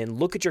dinosaurs in,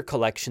 look at your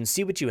collection,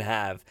 see what you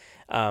have.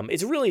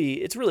 It's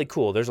really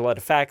cool. There's a lot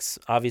of facts,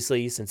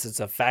 obviously, since it's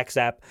a facts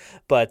app,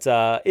 but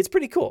it's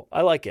pretty cool.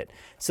 I like it.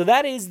 So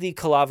that is the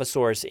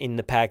Calavosaurus in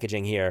the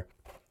packaging here.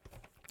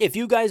 If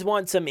you guys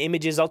want some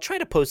images, I'll try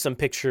to post some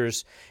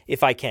pictures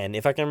if I can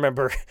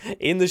remember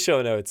in the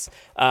show notes.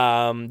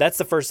 That's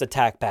the first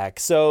attack pack.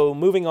 So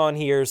moving on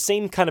here,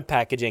 same kind of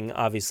packaging,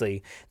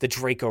 obviously, the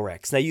Draco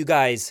Rex. Now you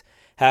guys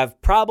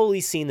have probably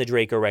seen the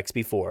Draco Rex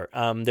before.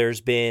 There's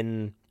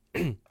been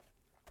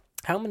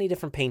how many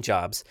different paint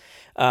jobs?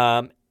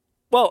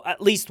 Well,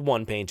 at least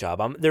one paint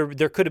job.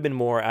 There could have been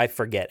more. I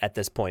forget at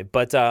this point,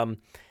 but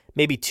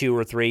maybe 2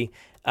 or 3,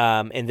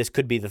 and this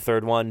could be the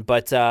third one.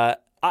 But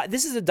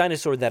this is a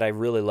dinosaur that I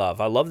really love.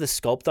 I love the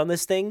sculpt on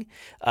this thing.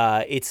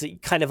 It's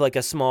kind of like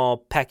a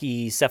small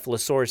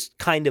Pachycephalosaurus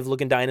kind of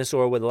looking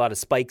dinosaur with a lot of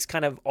spikes,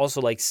 kind of also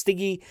like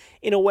Stiggy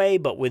in a way,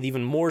 but with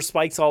even more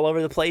spikes all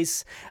over the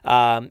place.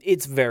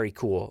 It's very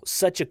cool.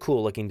 Such a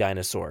cool looking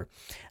dinosaur.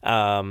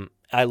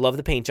 I love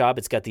the paint job.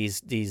 It's got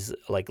these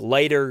like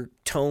lighter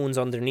tones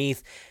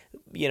underneath,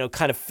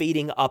 kind of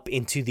fading up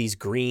into these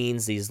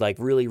greens, these like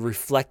really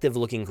reflective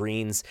looking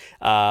greens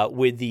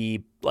with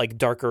the like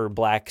darker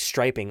black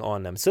striping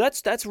on them. So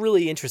that's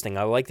really interesting.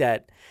 I like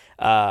that.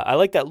 I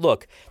like that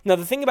look. Now,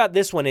 the thing about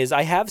this one is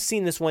I have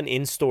seen this one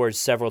in stores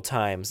several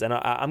times, and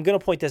I'm going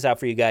to point this out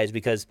for you guys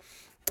because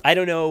I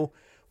don't know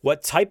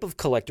what type of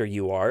collector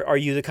you are. Are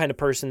you the kind of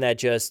person that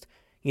just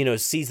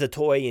sees the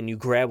toy and you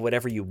grab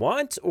whatever you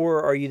want?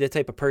 Or are you the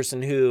type of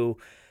person who,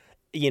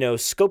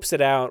 scopes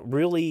it out,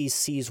 really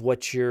sees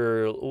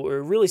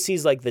really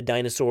sees like the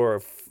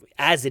dinosaur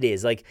as it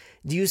is? Like,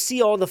 do you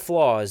see all the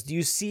flaws? Do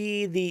you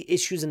see the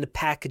issues in the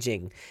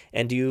packaging?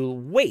 And do you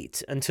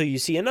wait until you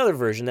see another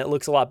version that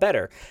looks a lot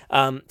better?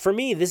 For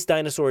me, this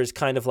dinosaur is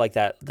kind of like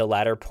that, the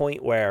latter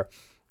point where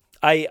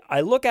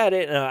I look at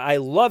it and I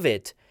love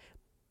it,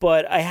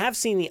 but I have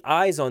seen the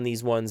eyes on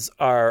these ones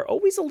are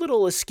always a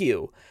little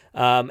askew.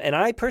 And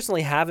I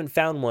personally haven't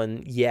found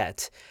one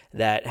yet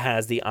that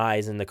has the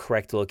eyes in the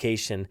correct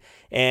location.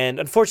 And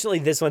unfortunately,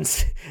 this one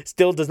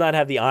still does not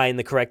have the eye in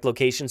the correct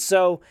location.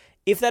 So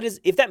if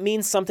that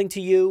means something to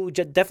you,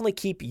 definitely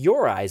keep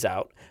your eyes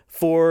out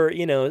for,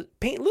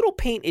 little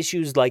paint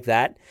issues like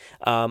that.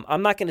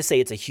 I'm not going to say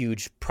it's a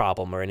huge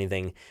problem or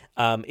anything.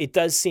 It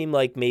does seem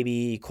like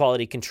maybe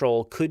quality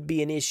control could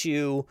be an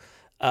issue.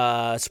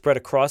 Spread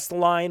across the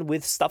line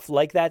with stuff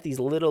like that, these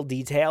little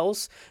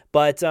details.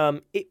 But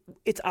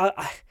it's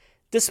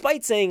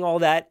despite saying all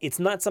that, it's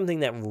not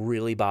something that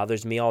really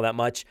bothers me all that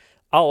much.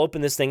 I'll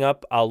open this thing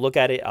up, I'll look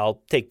at it,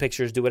 I'll take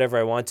pictures, do whatever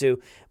I want to,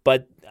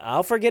 but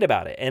I'll forget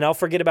about it. And I'll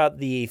forget about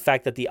the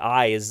fact that the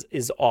eye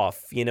is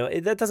off.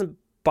 That doesn't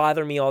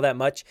bother me all that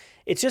much.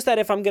 It's just that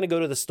if I'm going to go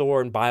to the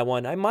store and buy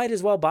one, I might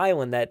as well buy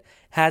one that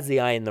has the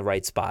eye in the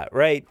right spot,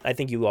 right? I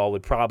think you all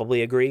would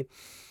probably agree.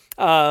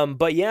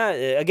 But yeah,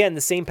 again,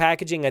 the same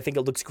packaging. I think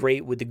it looks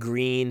great with the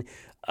green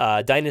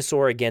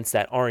dinosaur against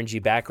that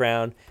orangey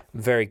background.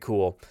 Very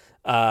cool.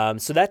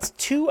 So that's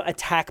 2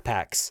 attack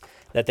packs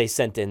that they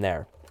sent in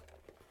there.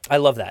 I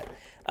love that.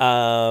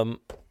 I'm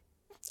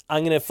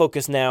going to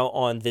focus now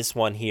on this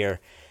one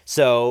here.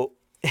 So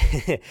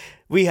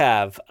we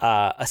have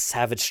a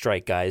Savage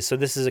Strike, guys. So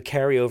this is a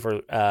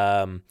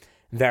carryover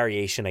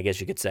variation, I guess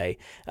you could say.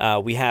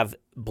 We have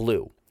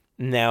blue.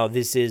 Now,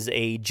 this is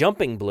a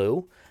jumping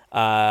blue.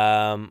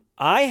 I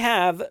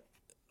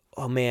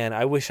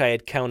wish I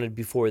had counted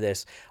before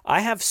this.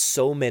 I have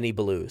so many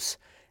blues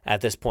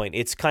at this point.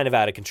 It's kind of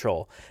out of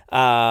control.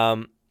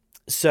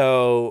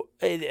 So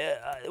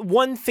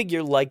one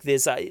figure like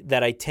this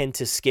that I tend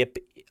to skip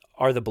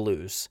are the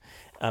blues.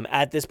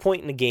 At this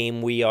point in the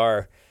game, we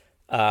are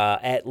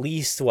at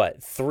least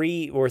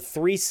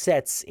three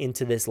sets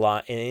into this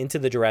lot, into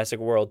the Jurassic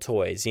World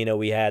toys.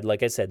 We had,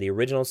 like I said, the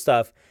original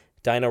stuff,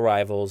 Dino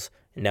Rivals,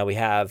 and now we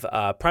have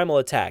Primal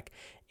Attack.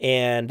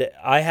 And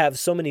I have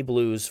so many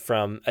blues,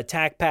 from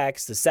attack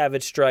packs to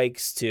Savage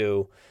Strikes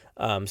to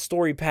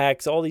story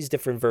packs, all these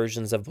different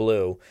versions of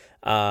blue.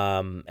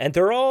 And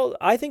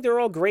I think they're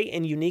all great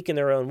and unique in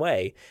their own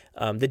way.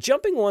 The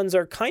jumping ones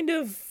are kind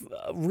of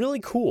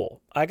really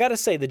cool. I gotta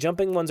say, the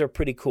jumping ones are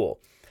pretty cool.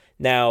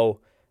 Now,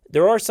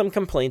 there are some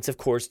complaints, of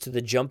course, to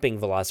the jumping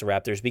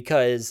Velociraptors,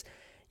 because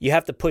you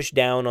have to push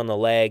down on the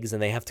legs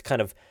and they have to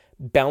kind of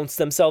bounce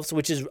themselves,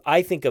 which is,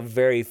 I think, a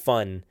very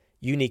fun,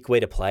 unique way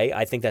to play.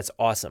 I think that's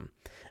awesome.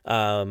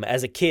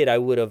 As a kid, I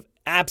would have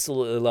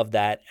absolutely loved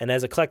that. And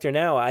as a collector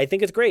now, I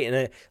think it's great.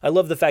 And I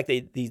love the fact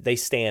that they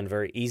stand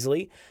very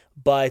easily.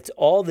 But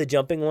all the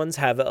jumping ones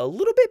have a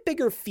little bit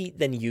bigger feet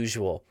than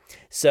usual.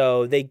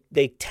 So they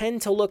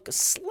tend to look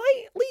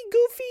slightly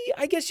goofy,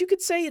 I guess you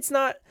could say. It's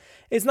not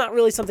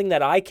really something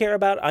that I care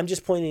about. I'm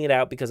just pointing it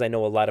out because I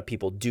know a lot of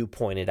people do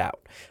point it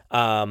out.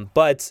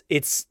 But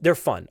they're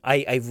fun.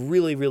 I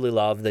really, really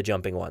love the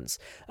jumping ones.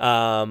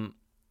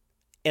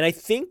 And I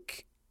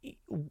think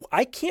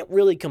I can't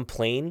really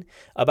complain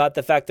about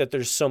the fact that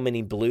there's so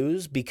many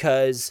blues,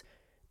 because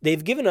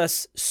they've given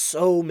us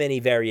so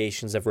many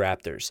variations of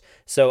raptors.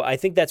 So I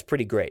think that's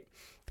pretty great.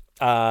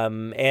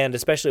 And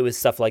especially with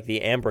stuff like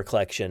the Amber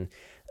collection,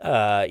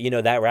 that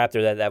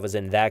raptor that was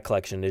in that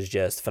collection is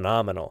just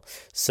phenomenal.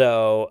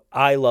 So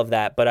I love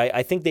that. But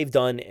I think they've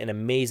done an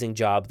amazing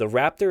job. The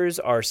raptors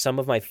are some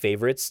of my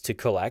favorites to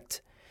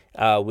collect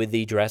with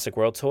the Jurassic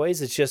World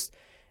toys. It's just,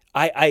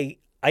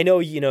 I know,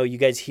 you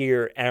guys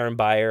hear Aaron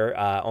Beyer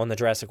on the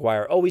Jurassic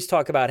Wire always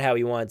talk about how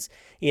he wants,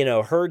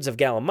 herds of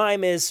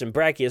Gallimimus and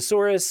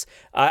Brachiosaurus.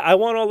 I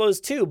want all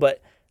those too,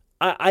 but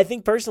I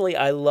think personally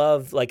I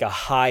love like a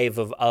hive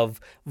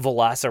of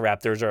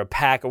Velociraptors, or a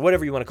pack, or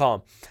whatever you want to call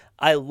them.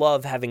 I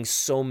love having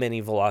so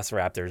many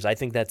Velociraptors. I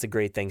think that's a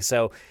great thing.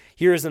 So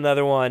here's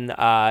another one.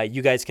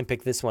 You guys can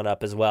pick this one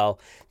up as well.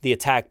 The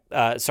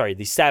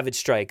Savage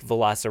Strike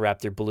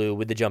Velociraptor Blue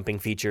with the jumping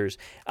features.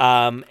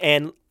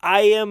 And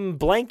I am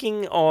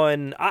blanking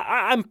on,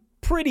 I'm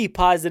pretty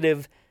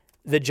positive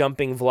the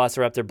jumping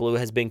Velociraptor Blue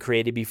has been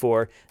created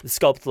before. The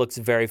sculpt looks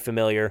very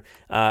familiar.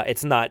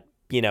 It's not,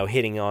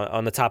 hitting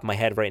on the top of my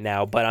head right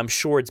now, but I'm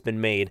sure it's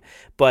been made.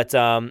 But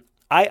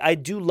I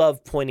do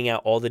love pointing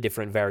out all the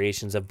different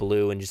variations of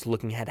blue and just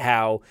looking at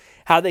how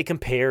they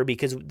compare,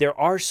 because there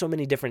are so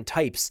many different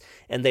types,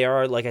 and they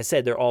are, like I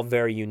said, they're all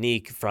very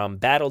unique, from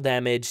battle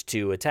damage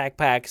to attack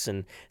packs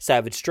and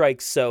savage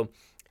strikes. So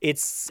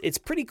it's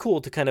pretty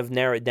cool to kind of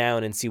narrow it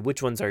down and see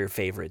which ones are your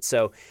favorites.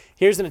 So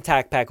here's an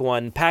attack pack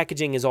one.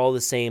 Packaging is all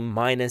the same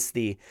minus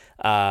the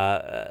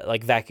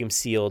like vacuum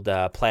sealed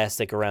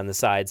plastic around the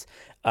sides.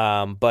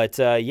 But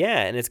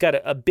and it's got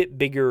a bit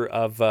bigger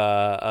of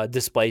a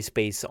display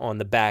space on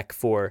the back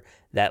for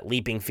that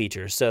leaping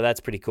feature. So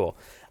that's pretty cool.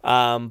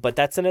 But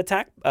that's an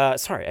attack.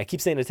 Sorry, I keep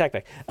saying attack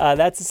pack.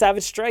 That's a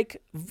Savage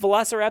Strike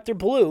Velociraptor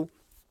Blue.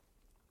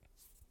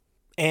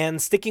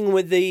 And sticking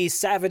with the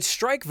Savage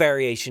Strike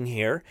variation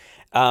here,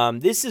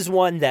 this is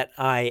one that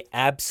I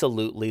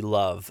absolutely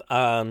love.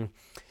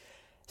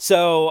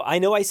 So I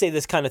know I say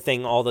this kind of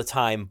thing all the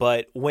time,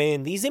 but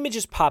when these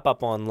images pop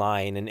up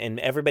online and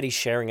everybody's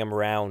sharing them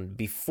around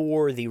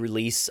before the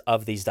release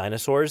of these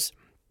dinosaurs,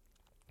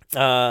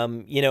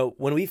 when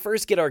we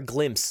first get our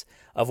glimpse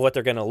of what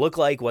they're going to look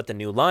like, what the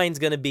new line's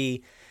going to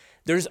be,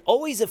 there's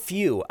always a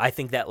few, I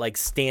think, that like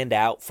stand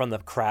out from the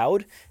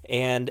crowd.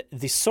 And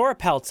the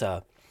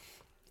Sauropelta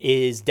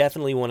is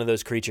definitely one of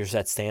those creatures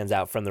that stands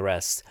out from the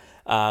rest.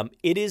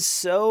 It is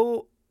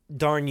so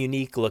darn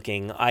unique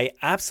looking. I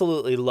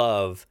absolutely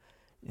love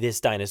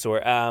this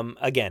dinosaur.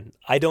 Again,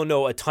 I don't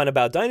know a ton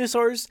about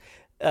dinosaurs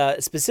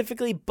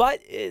specifically, but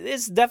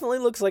this definitely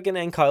looks like an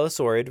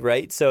ankylosaurid,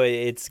 right? So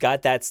it's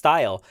got that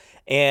style.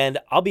 And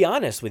I'll be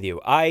honest with you,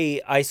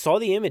 I saw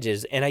the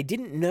images and I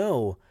didn't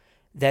know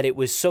that it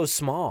was so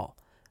small.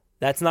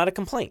 That's not a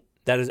complaint.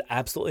 That is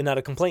absolutely not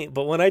a complaint.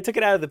 But when I took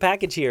it out of the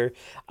package here,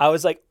 I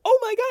was like, oh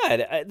my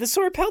God, the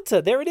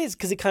Sauropelta, there it is,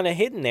 because it kind of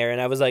hid in there. And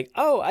I was like,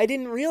 oh, I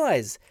didn't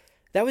realize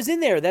that was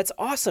in there. That's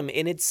awesome.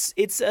 And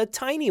it's a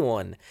tiny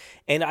one.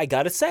 And I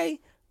got to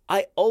say,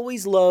 I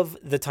always love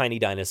the tiny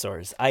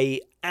dinosaurs. I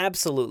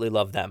absolutely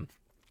love them.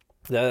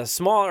 The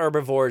small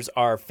herbivores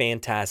are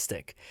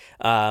fantastic.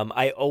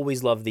 I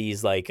always love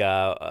these, like,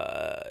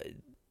 what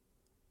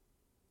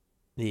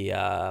do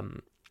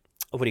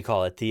you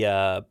call it?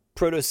 The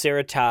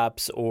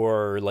Protoceratops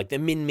or like the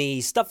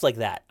Minmi, stuff like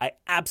that. I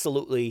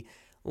absolutely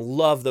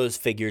love those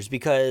figures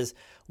because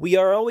we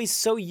are always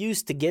so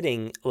used to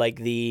getting like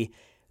the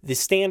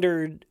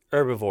standard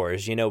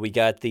herbivores. We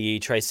got the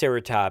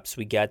Triceratops,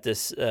 we got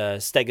this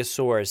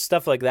Stegosaurus,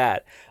 stuff like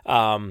that.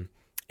 And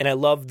I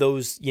love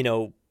those,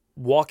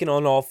 walking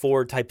on all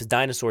four types of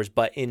dinosaurs,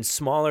 but in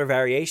smaller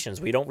variations.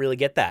 We don't really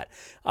get that.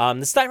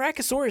 The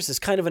Styracosaurus is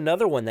kind of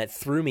another one that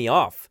threw me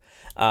off.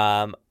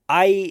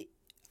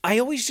 I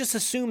always just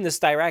assumed the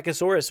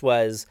Styracosaurus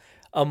was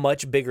a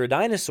much bigger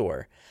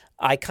dinosaur.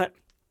 I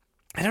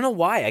don't know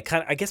why.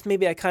 I guess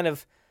maybe I kind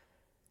of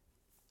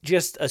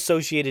just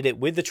associated it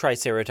with the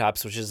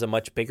Triceratops, which is a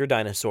much bigger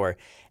dinosaur.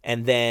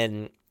 And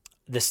then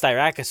the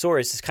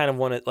Styracosaurus is kind of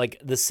one of like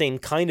the same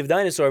kind of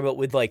dinosaur, but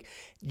with like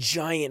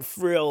giant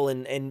frill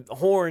and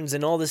horns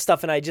and all this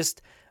stuff. And I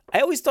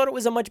always thought it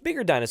was a much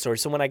bigger dinosaur.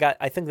 So when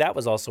I think that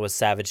was also a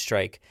Savage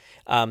Strike.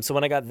 So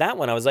when I got that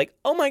one, I was like,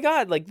 oh my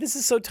God, like this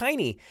is so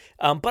tiny.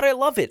 But I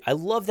love it. I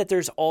love that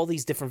there's all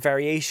these different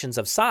variations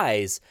of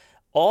size,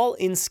 all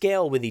in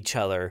scale with each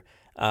other.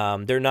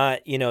 They're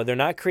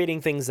not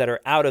creating things that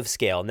are out of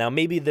scale. Now,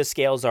 maybe the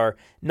scales are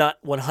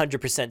not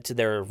 100% to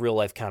their real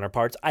life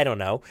counterparts. I don't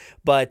know.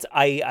 But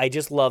I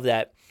just love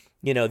that.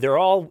 They're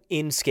all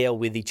in scale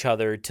with each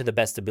other to the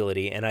best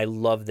ability, and I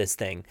love this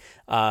thing.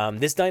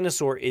 This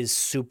dinosaur is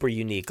super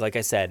unique. Like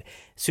I said,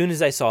 as soon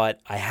as I saw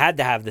it, I had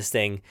to have this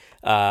thing.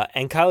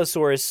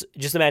 Ankylosaurus,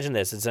 just imagine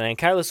this. It's an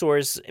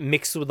Ankylosaurus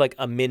mixed with like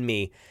a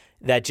Minmi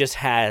that just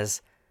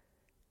has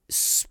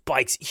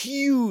spikes,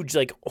 huge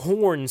like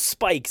horn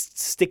spikes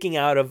sticking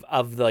out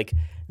of like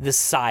the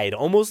side,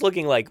 almost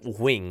looking like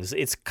wings.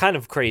 It's kind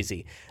of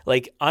crazy.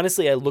 Like,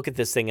 honestly, I look at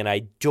this thing and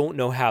I don't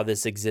know how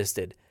this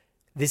existed.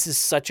 This is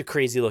such a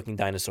crazy looking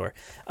dinosaur.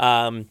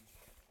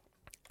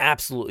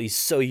 Absolutely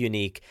so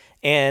unique.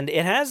 And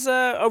it has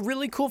a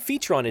really cool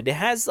feature on it. It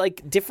has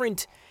like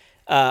different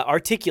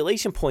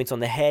articulation points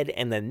on the head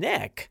and the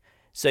neck.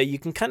 So you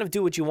can kind of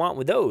do what you want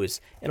with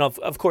those. And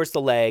of course the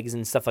legs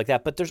and stuff like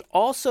that. But there's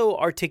also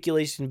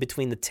articulation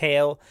between the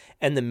tail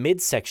and the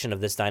midsection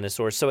of this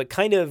dinosaur. So it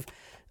kind of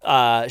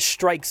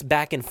strikes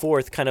back and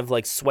forth, kind of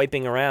like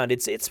swiping around.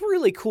 It's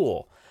really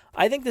cool.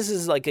 I think this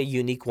is like a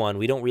unique one.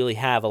 We don't really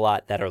have a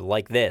lot that are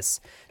like this.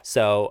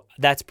 So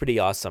that's pretty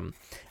awesome.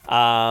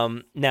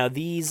 Now,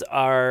 these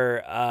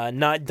are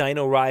not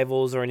dino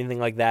rivals or anything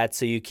like that,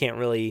 so you can't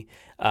really,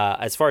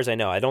 as far as I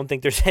know, I don't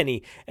think there's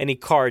any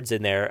cards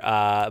in there.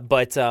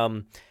 But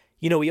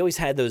we always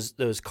had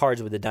those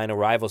cards with the dino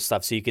rival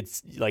stuff, so you could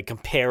like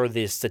compare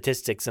the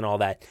statistics and all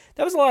that.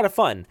 That was a lot of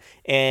fun.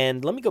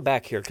 And let me go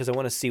back here because I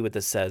want to see what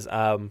this says.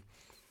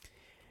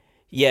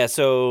 Yeah,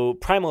 so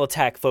Primal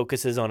Attack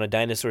focuses on a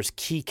dinosaur's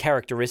key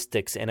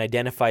characteristics and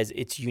identifies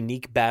its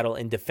unique battle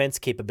and defense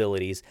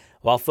capabilities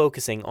while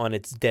focusing on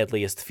its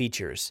deadliest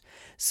features.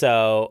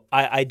 So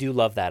I do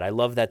love that. I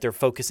love that they're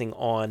focusing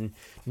on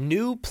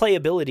new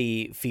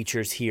playability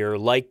features here,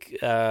 like,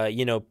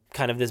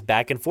 kind of this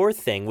back and forth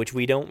thing, which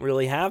we don't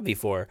really have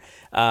before.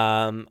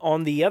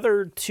 On the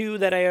other two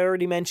that I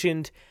already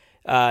mentioned,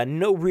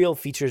 no real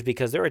features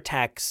because their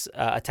attack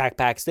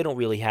packs, they don't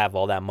really have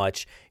all that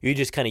much. You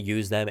just kind of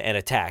use them and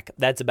attack.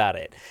 That's about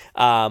it.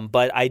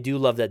 But I do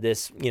love that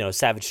this,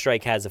 Savage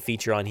Strike has a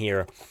feature on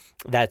here.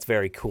 That's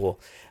very cool.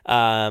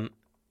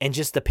 And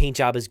just the paint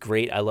job is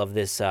great. I love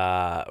this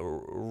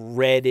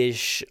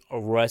reddish,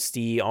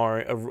 rusty,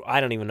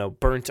 I don't even know,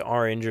 burnt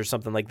orange or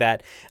something like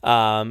that.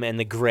 And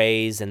the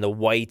grays and the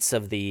whites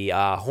of the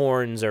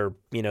horns or,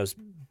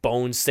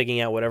 bones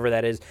sticking out, whatever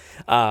that is.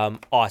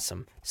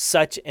 Awesome.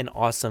 Such an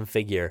awesome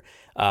figure.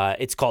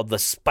 It's called the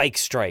Spike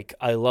Strike.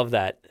 I love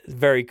that.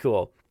 Very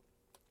cool.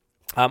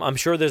 I'm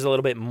sure there's a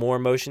little bit more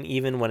motion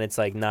even when it's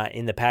like not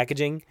in the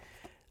packaging.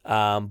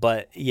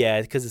 But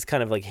yeah, because it's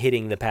kind of like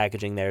hitting the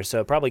packaging there,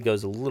 so it probably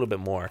goes a little bit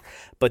more.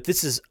 But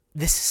this is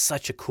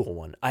such a cool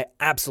one. I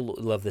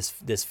absolutely love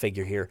this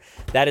figure here.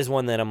 That is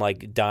one that I'm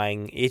like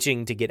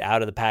itching to get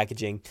out of the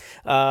packaging.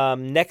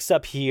 Next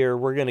up here,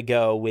 we're gonna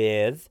go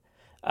with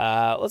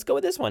let's go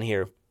with this one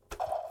here.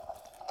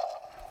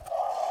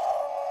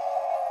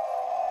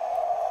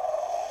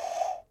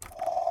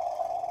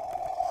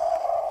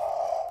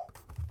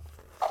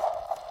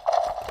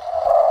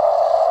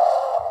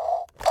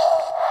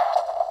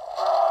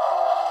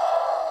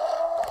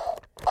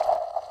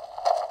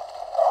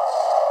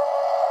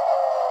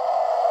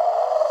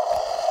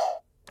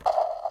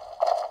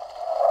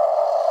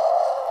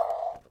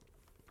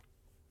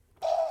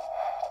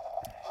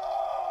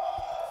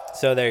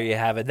 So there you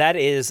have it. That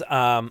is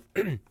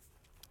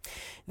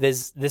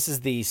this is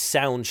the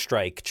Sound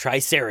Strike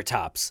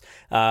Triceratops.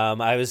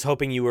 I was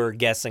hoping you were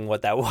guessing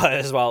what that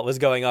was while it was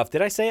going off.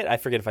 Did I say it? I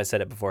forget if I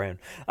said it beforehand.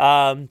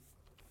 All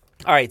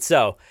right,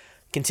 so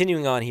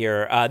continuing on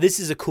here.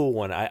 This is a cool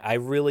one. I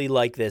really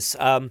like this.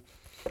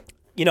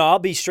 I'll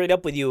be straight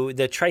up with you.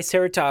 The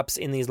Triceratops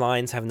in these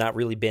lines have not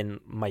really been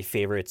my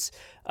favorites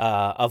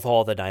of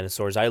all the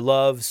dinosaurs. I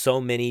love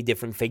so many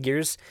different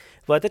figures,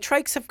 but the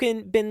Trikes have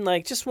been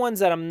like just ones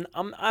that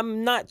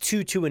I'm not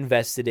too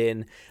invested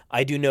in.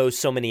 I do know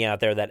so many out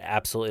there that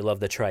absolutely love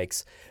the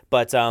Trikes,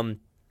 but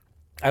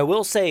I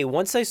will say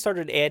once I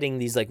started adding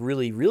these like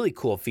really really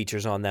cool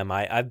features on them,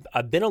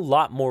 I've been a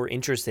lot more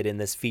interested in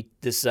this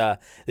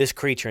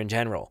creature in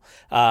general.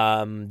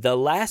 The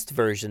last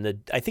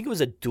version, I think it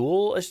was a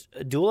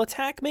dual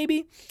attack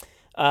maybe.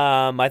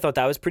 I thought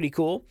that was pretty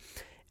cool.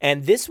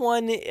 And this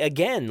one,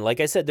 again, like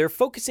I said, they're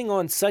focusing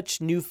on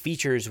such new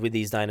features with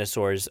these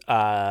dinosaurs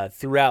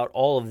throughout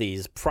all of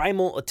these.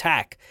 Primal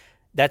Attack,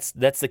 that's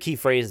the key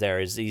phrase there,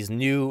 is these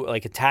new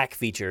like attack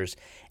features.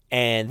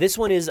 And this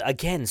one is,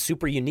 again,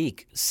 super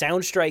unique.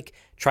 Sound Strike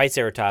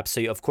Triceratops,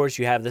 so of course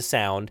you have the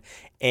sound.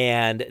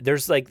 And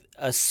there's like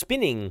a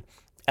spinning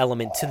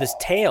element to this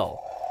tail.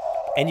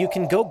 And you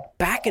can go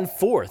back and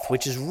forth,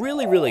 which is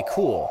really, really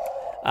cool.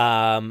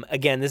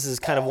 Again, this is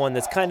kind of one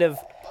that's kind of,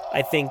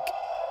 I think,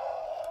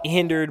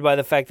 hindered by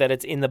the fact that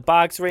it's in the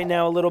box right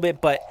now a little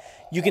bit, but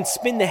you can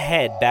spin the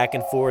head back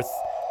and forth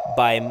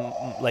by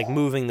like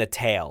moving the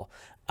tail,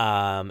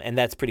 and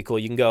that's pretty cool.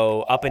 You can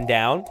go up and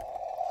down,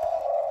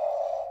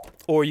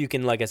 or you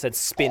can, like I said,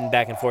 spin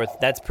back and forth.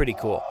 That's pretty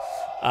cool.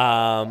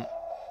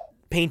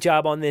 Paint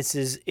job on this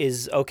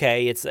is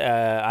okay. It's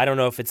I don't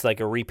know if it's like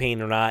a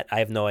repaint or not. I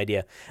have no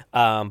idea,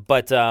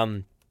 but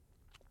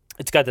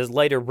it's got those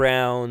lighter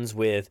browns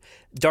with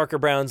darker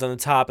browns on the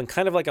top and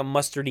kind of like a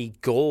mustardy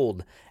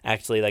gold,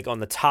 actually, like on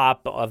the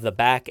top of the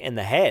back and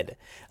the head.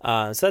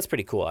 So that's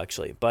pretty cool,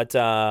 actually. But,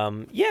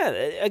 yeah,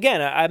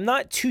 again, I'm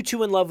not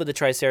too in love with the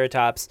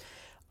Triceratops.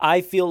 I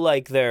feel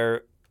like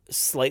they're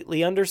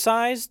slightly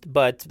undersized,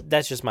 but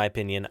that's just my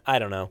opinion. I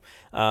don't know.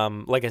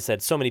 Like I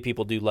said, so many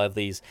people do love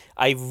these.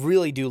 I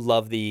really do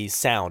love the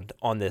sound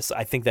on this.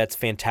 I think that's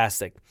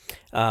fantastic.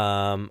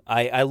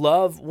 I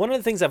love, one of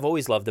the things I've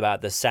always loved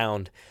about the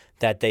sound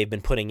that they've been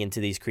putting into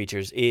these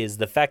creatures is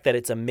the fact that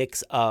it's a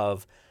mix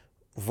of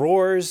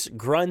roars,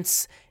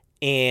 grunts,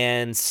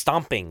 and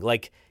stomping.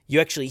 Like,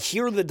 you actually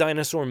hear the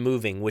dinosaur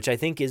moving, which I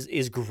think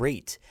is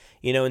great.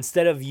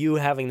 Instead of you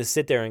having to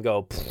sit there and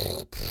go,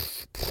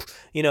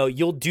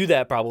 you'll do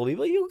that probably,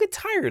 but you'll get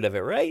tired of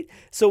it, right?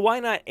 So why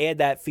not add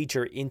that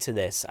feature into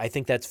this? I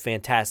think that's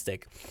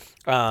fantastic.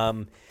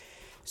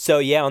 So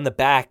yeah, on the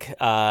back,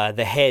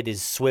 the head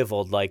is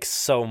swiveled like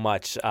so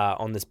much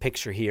on this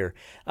picture here.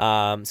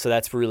 So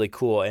that's really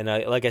cool. And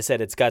like I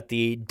said, it's got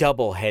the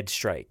double head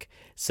strike.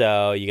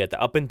 So you got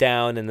the up and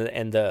down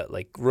and the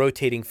like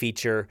rotating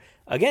feature.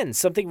 Again,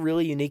 something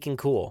really unique and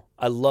cool.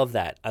 I love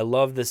that. I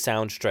love the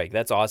Sound Strike.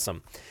 That's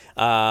awesome.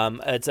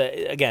 It's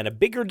a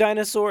bigger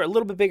dinosaur, a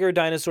little bit bigger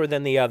dinosaur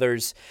than the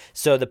others.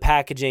 So the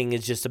packaging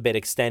is just a bit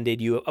extended.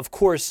 You, of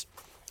course,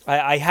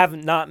 I have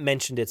not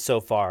mentioned it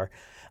so far.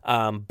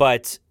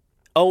 But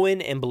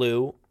Owen and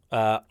Blue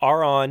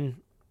are on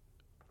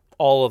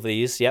all of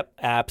these. Yep,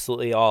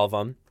 absolutely all of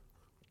them.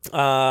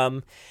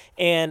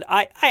 And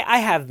I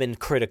have been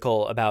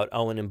critical about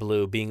Owen and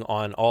Blue being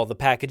on all the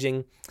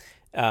packaging.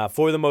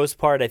 For the most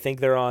part, I think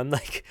they're on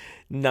like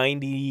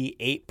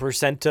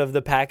 98% of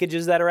the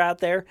packages that are out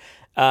there.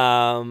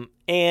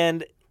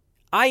 And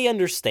I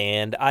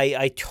understand.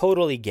 I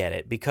totally get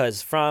it,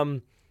 because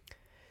from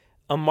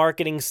a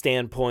marketing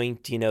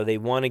standpoint, they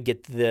want to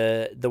get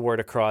the word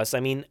across.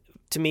 I mean,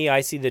 to me, I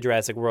see the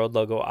Jurassic World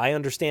logo. I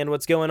understand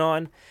what's going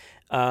on.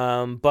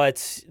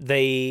 But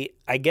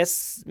I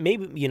guess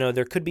maybe,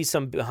 there could be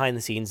some behind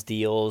the scenes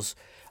deals,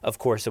 of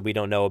course, that we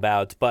don't know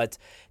about. But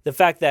the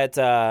fact that,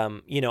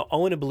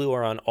 Owen and Blue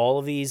are on all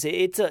of these,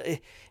 it's a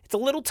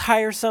little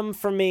tiresome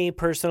for me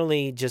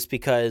personally, just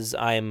because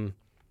I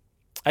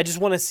just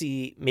want to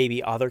see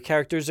maybe other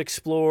characters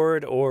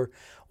explored or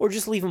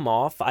just leave them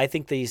off. I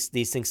think these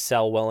things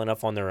sell well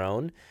enough on their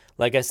own.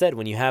 Like I said,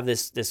 when you have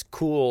this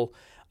cool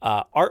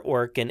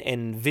artwork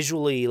and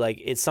visually, like,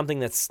 it's something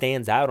that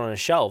stands out on a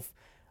shelf,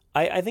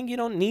 I think you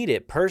don't need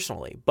it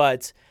personally.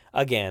 But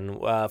again,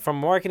 from a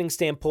marketing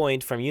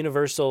standpoint, from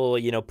Universal,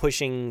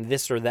 pushing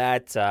this or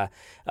that,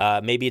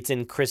 maybe it's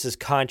in Chris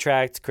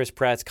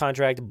Pratt's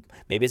contract,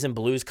 maybe it's in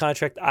Blue's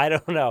contract, I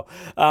don't know.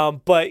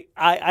 But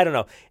I don't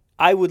know.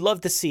 I would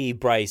love to see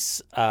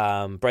Bryce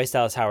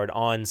Dallas Howard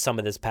on some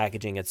of this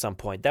packaging at some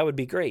point. That would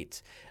be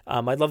great.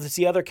 I'd love to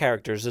see other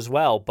characters as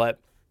well, but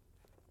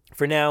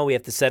for now we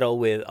have to settle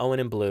with Owen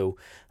and Blue.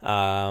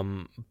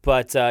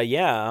 But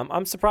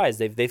I'm surprised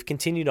they've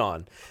continued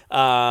on.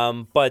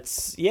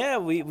 But yeah,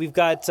 we've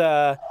got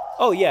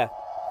we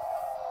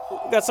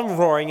got some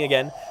roaring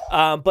again.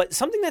 But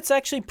something that's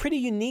actually pretty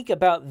unique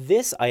about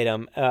this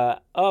item.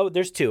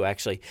 There's two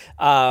actually.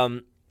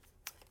 So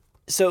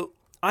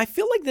I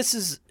feel like this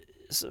is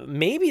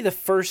maybe the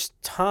first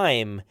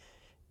time.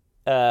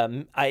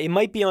 It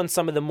might be on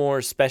some of the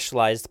more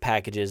specialized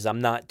packages.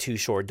 I'm not too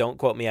sure. Don't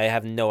quote me. I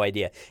have no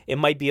idea. It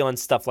might be on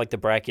stuff like the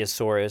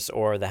Brachiosaurus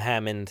or the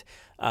Hammond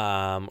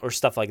or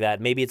stuff like that.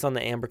 Maybe it's on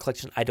the Amber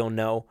Collection. I don't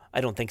know.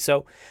 I don't think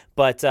so.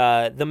 But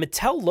the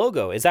Mattel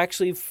logo is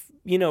actually,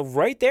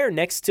 right there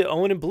next to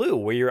Owen and Blue,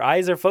 where your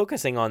eyes are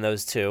focusing on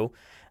those two.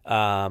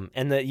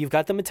 And you've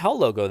got the Mattel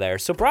logo there.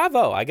 So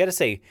bravo. I got to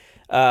say,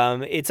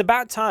 it's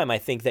about time, I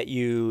think, that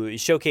you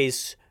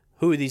showcase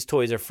who these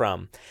toys are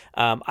from.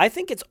 I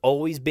think it's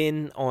always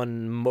been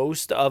on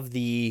most of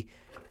the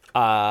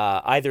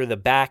either the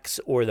backs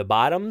or the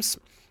bottoms,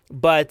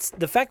 but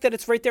the fact that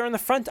it's right there on the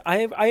front,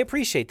 I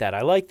appreciate that.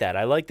 I like that.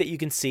 I like that you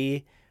can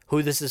see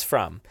who this is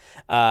from.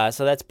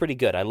 So that's pretty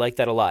good. I like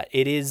that a lot.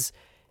 It is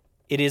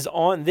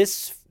on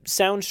this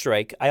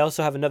Soundstrike. I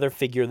also have another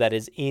figure that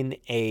is in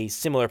a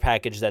similar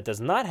package that does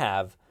not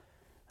have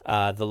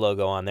the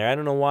logo on there. I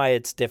don't know why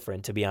it's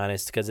different, to be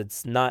honest, because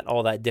it's not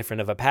all that different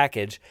of a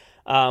package.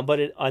 But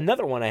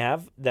another one I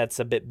have that's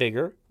a bit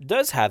bigger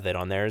does have it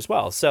on there as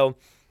well. So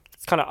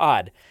it's kind of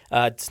odd.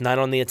 It's not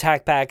on the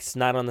Attack Packs,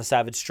 not on the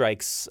Savage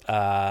Strikes.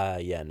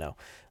 No.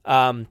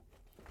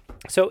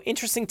 So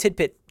interesting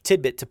tidbit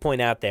to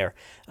point out there.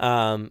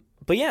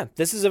 But yeah,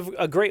 this is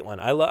a great one.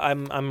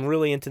 I'm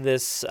really into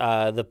this.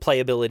 The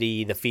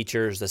playability, the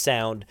features, the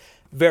sound,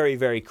 very,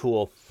 very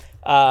cool.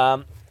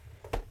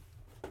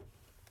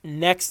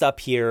 Next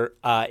up here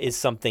is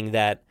something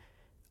that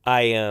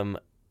I am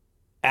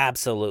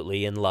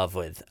absolutely in love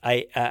with.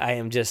 I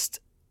am just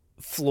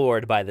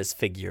floored by this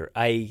figure.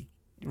 I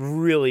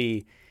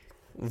really,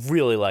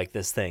 really like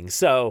this thing.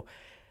 So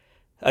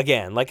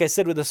again, like I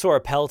said with the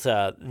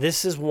Sauropelta,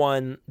 this is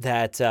one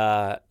that,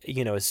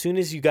 as soon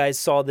as you guys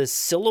saw this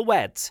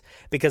silhouette,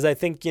 because I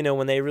think,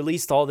 when they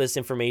released all this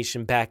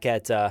information back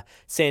at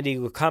San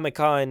Diego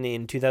Comic-Con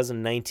in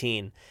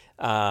 2019,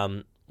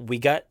 we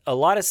got a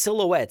lot of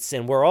silhouettes,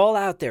 and we're all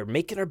out there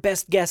making our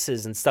best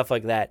guesses and stuff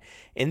like that.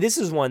 And this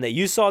is one that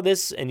you saw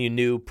this, and you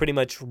knew pretty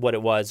much what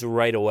it was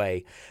right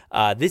away.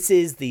 This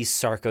is the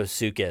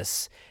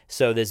Sarcosuchus.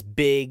 So this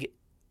big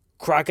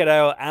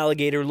crocodile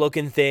alligator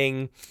looking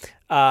thing.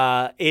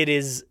 It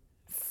is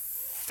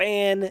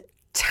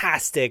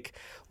fantastic.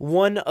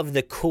 One of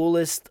the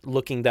coolest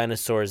looking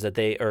dinosaurs that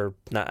I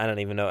don't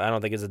even know. I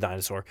don't think it's a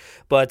dinosaur,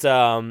 but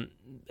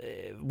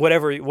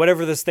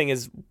whatever this thing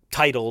is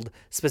titled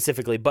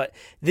specifically, but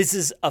this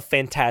is a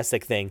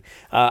fantastic thing.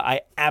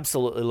 I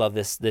absolutely love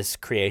this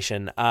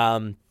creation.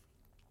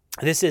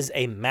 This is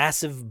a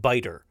massive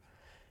biter.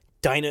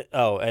 I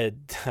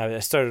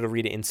started to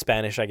read it in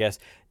Spanish, I guess.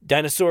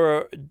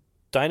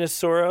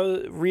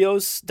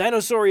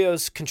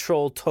 Dinosaurios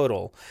Control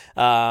Total.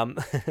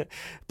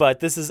 But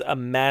this is a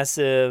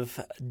massive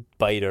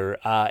biter,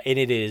 and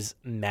it is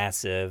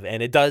massive,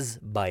 and it does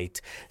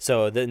bite.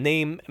 So the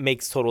name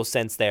makes total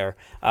sense there.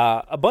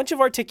 A bunch of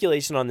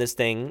articulation on this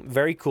thing,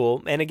 very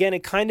cool. And again,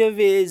 it kind of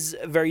is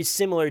very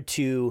similar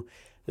to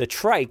the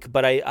trike,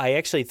 but I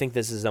actually think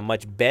this is a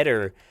much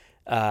better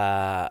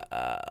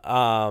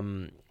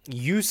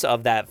use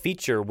of that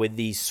feature with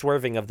the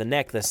swerving of the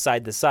neck, the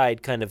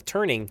side-to-side kind of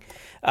turning.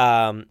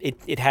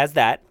 It has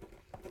that,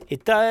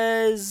 It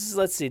does.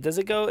 Let's see. Does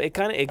it go?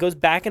 It goes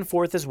back and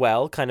forth as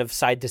well, kind of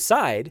side to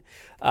side.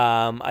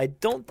 I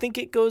don't think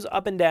it goes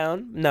up and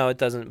down. No, it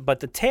doesn't.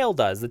 But the tail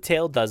does. The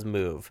tail does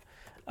move.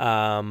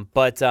 So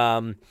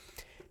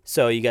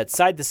you got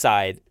side to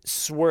side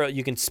swirl.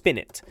 You can spin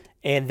it,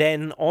 and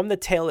then on the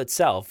tail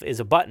itself is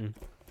a button,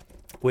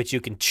 which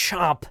you can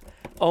chomp.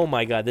 Oh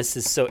my God, this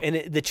is so.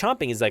 And the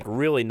chomping is like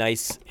really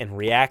nice and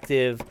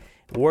reactive.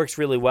 It works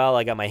really well.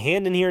 I got my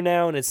hand in here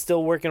now, and it's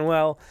still working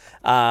well.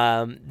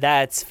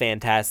 That's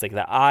fantastic.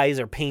 The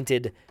eyes are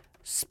painted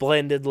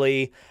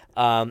splendidly.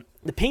 The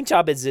paint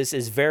job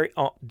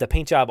the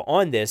paint job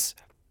on this,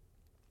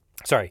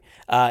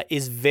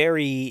 is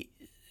very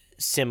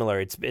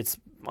similar. It's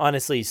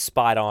honestly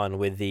spot on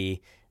with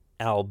the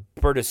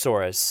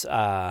Albertosaurus.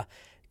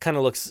 Kind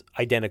of looks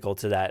identical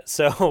to that.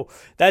 So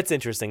that's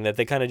interesting that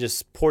they kind of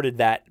just ported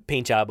that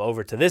paint job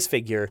over to this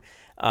figure.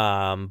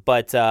 I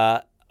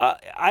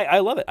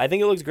love it. I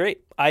think it looks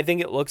great. I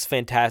think it looks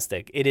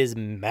fantastic. It is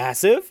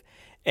massive,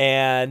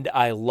 and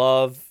I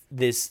love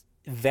this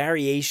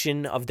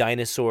variation of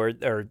dinosaur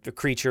or the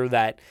creature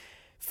that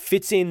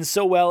fits in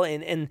so well.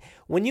 And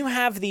when you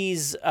have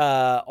these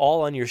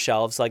all on your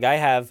shelves, like I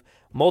have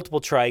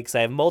multiple trikes,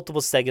 I have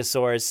multiple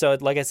stegosaurs. So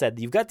like I said,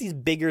 you've got these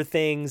bigger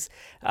things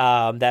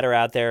that are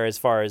out there as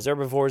far as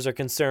herbivores are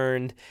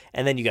concerned.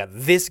 And then you got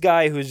this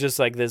guy who's just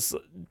like this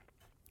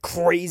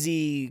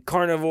crazy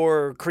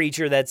carnivore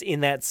creature that's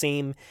in that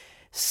same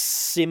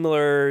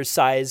similar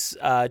size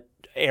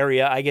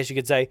area, I guess you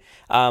could say.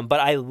 But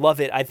I love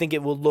it. I think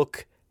it will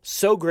look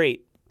so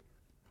great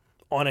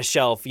on a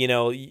shelf. You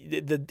know,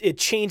 it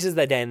changes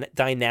the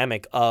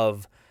dynamic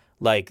of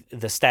like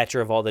the stature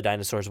of all the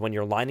dinosaurs when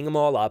you're lining them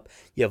all up.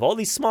 You have all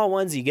these small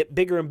ones, you get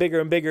bigger and bigger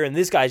and bigger, and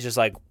this guy's just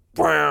like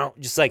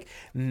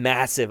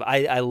massive.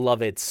 I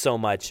love it so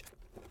much.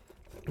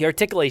 The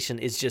articulation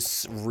is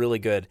just really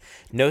good.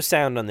 No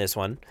sound on this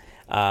one,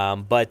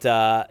 but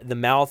the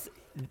mouth,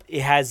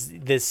 it has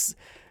this,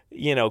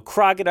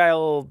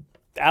 crocodile,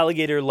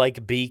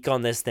 alligator-like beak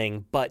on this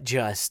thing, but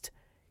just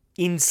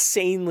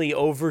insanely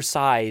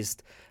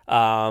oversized.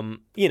 I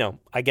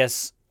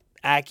guess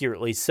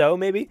accurately so,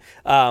 maybe.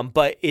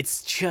 But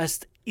it's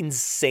just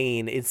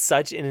insane. It's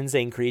such an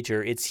insane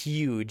creature. It's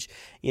huge,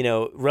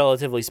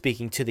 relatively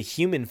speaking to the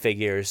human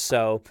figures.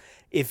 So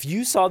if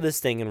you saw this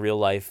thing in real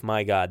life,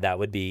 my God, that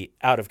would be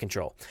out of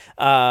control.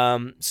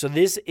 So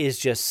this is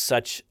just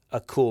such a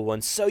cool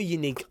one. So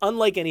unique,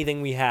 unlike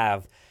anything we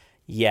have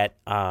yet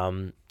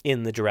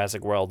in the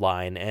Jurassic World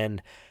line.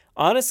 And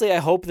honestly, I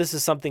hope this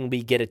is something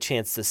we get a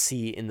chance to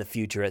see in the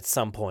future at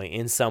some point,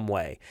 in some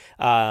way.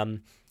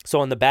 So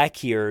on the back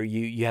here,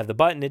 you have the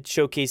button. It's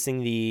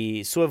showcasing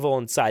the swivel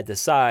and side to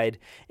side,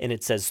 and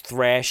it says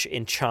thrash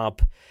and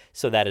chomp.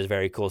 So that is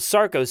very cool.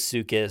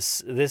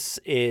 Sarcosuchus, this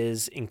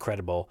is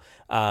incredible.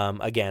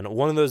 Again,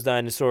 one of those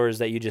dinosaurs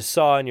that you just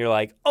saw, and you're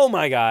like, oh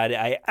my God,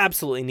 I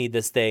absolutely need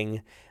this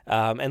thing.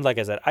 And like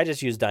I said, I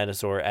just use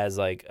dinosaur as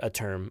like a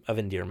term of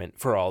endearment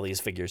for all these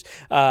figures.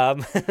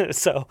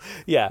 So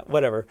yeah,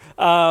 whatever.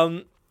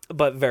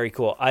 But very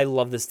cool. I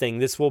love this thing.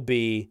 This will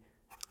be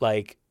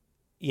like,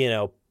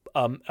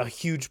 a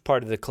huge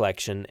part of the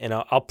collection, and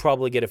I'll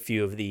probably get a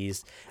few of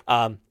these.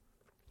 And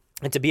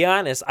to be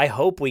honest, I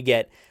hope we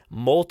get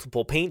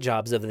multiple paint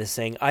jobs of this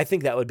thing. I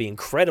think that would be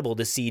incredible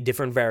to see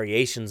different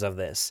variations of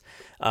this.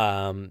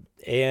 And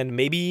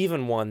maybe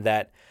even one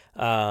that,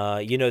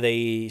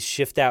 they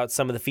shift out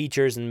some of the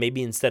features, and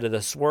maybe instead of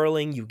the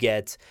swirling, you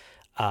get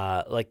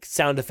like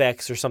sound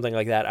effects or something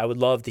like that. I would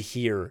love to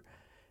hear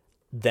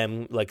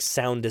them like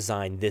sound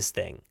design this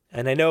thing.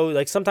 And I know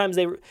like sometimes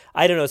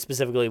I don't know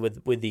specifically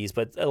with these,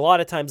 but a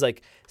lot of times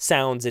like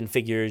sounds in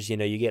figures,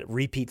 you get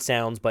repeat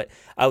sounds, but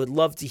I would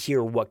love to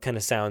hear what kind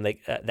of sound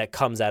that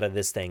comes out of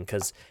this thing,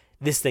 because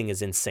this thing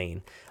is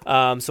insane.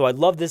 So I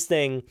love this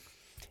thing.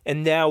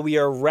 And now we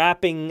are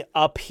wrapping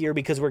up here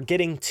because we're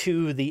getting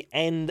to the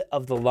end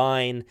of the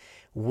line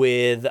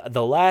with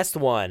the last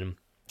one,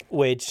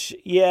 which,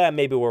 yeah,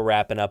 maybe we're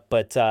wrapping up,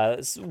 but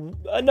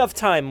enough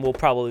time will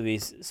probably be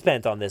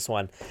spent on this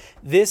one.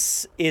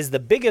 This is the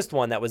biggest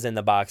one that was in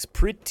the box,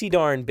 pretty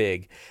darn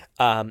big.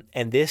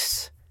 And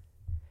this,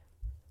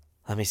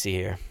 let me see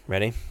here.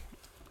 Ready?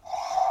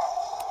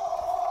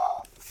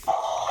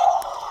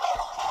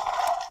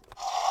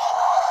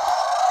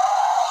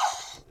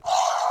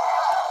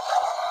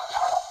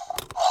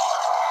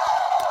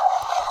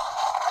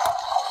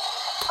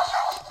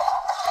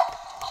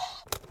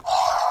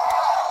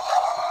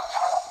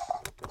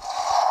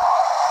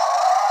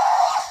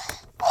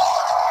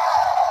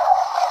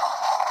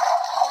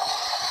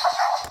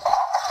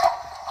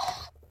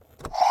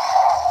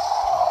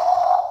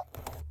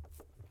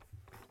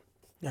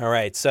 All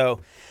right,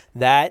 so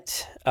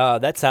that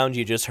sound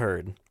you just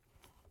heard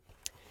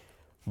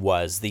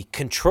was the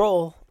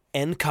Control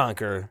and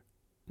Conquer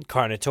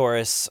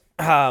Carnotaurus.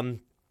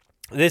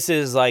 This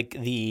is like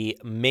the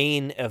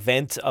main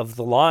event of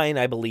the line,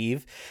 I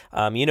believe.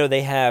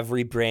 They have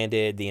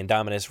rebranded the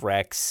Indominus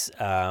Rex,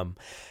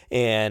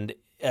 and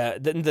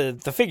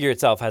the figure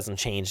itself hasn't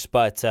changed,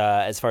 but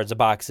as far as the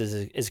box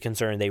is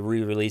concerned, they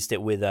re-released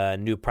it with a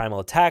new Primal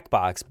Attack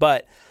box.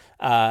 But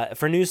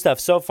for new stuff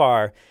so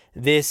far,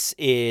 this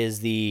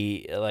is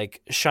the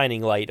like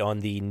shining light on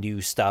the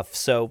new stuff.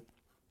 So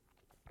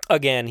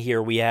again,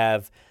 here we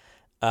have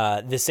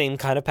the same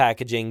kind of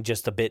packaging,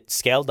 just a bit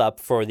scaled up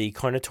for the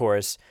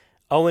Carnotaurus.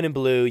 Owen in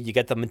blue, you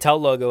get the Mattel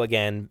logo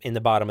again in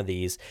the bottom of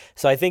these.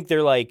 So I think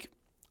they're like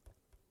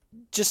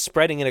just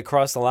spreading it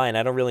across the line.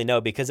 I don't really know,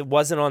 because it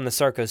wasn't on the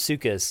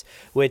Sarcosuchus,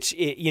 which,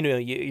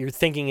 you're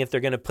thinking if they're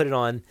going to put it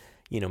on,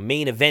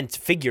 main event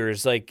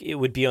figures, like it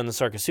would be on the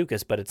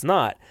Sarcosuchus, but it's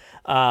not.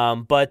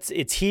 But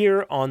it's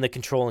here on the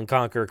Control and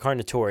Conquer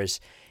Carnotaurus.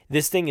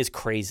 This thing is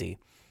crazy.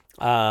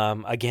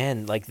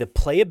 Again, like the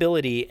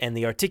playability and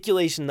the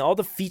articulation, all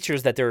the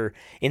features that they're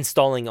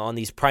installing on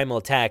these Primal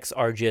Attacks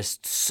are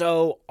just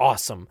so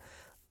awesome.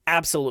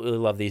 Absolutely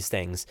love these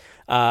things.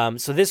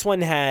 So this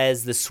one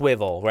has the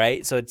swivel,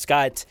 right? So it's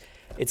got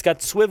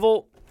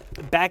swivel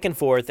back and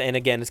forth, and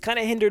again, it's kind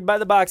of hindered by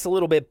the box a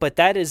little bit, but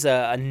that is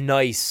a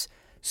nice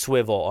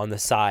swivel on the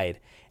side,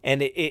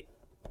 and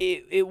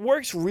it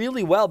works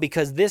really well,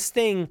 because this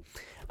thing,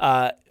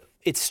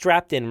 it's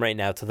strapped in right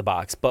now to the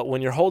box, but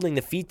when you're holding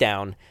the feet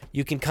down,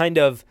 you can kind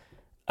of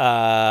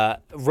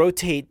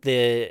rotate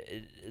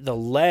the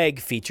leg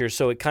feature,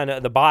 so it kind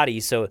of the body,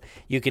 so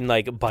you can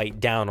like bite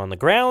down on the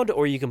ground,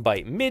 or you can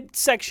bite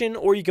midsection,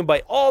 or you can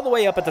bite all the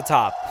way up at the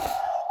top.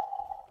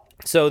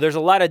 So there's a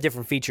lot of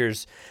different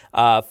features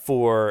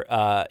for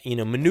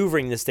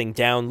maneuvering this thing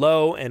down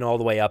low and all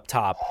the way up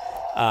top.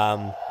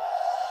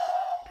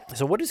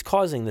 So what is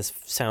causing this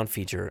sound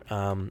feature?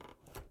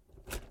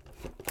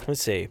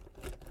 Let's see.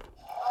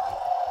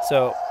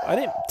 So I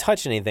didn't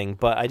touch anything,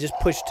 but I just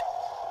pushed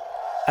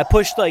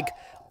like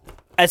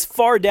as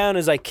far down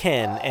as I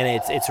can, and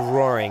it's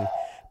roaring.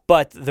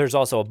 But there's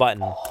also a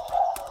button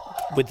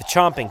with the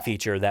chomping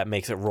feature that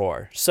makes it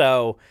roar.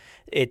 So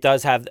it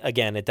does have,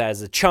 again, it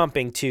has a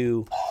chomping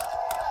too,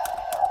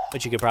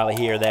 which you could probably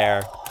hear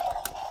there.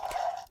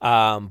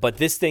 But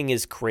this thing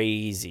is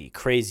crazy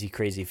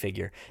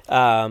figure.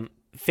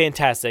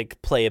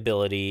 Fantastic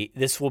playability.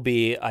 This will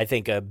be, I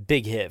think, a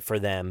big hit for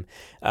them.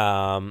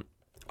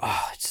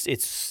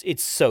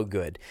 It's so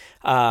good.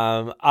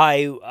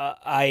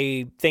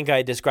 I think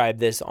I described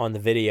this on the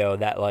video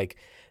that like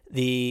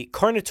the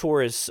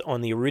Carnotaurus on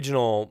the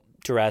original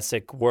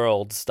Jurassic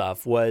World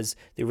stuff was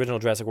the original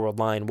Jurassic World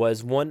line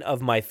was one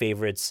of my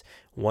favorites.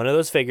 One of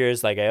those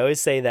figures, like I always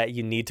say, that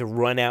you need to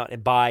run out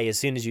and buy as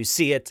soon as you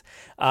see it.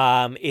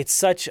 It's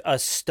such a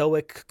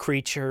stoic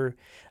creature.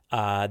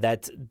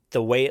 That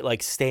the way it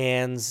like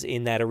stands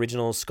in that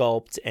original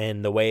sculpt,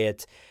 and the way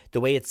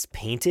it's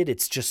painted,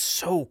 it's just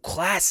so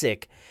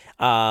classic.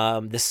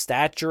 The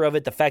stature of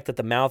it, the fact that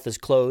the mouth is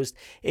closed,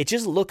 it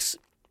just looks,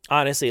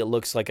 honestly, it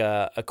looks like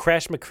a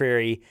Crash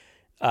McCreary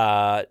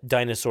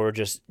dinosaur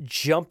just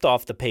jumped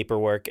off the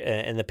paperwork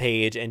and the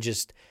page and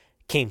just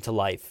came to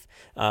life.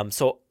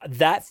 So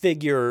that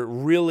figure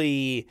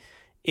really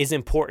is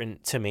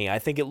important to me. I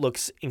think it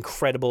looks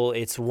incredible.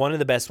 It's one of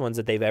the best ones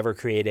that they've ever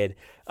created.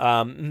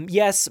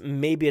 Yes,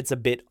 maybe it's a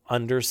bit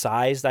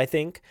undersized, I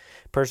think,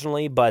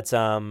 personally, but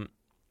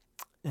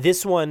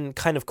this one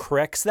kind of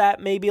corrects that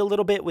maybe a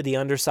little bit with the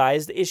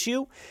undersized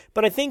issue.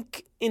 But I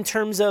think in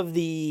terms of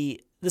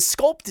the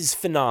sculpt is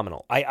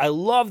phenomenal. I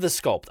love the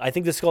sculpt. I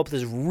think the sculpt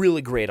is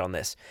really great on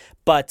this.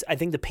 But I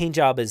think the paint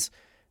job is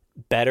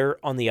better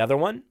on the other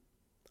one.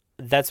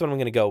 That's what I'm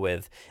going to go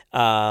with.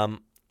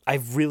 I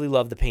really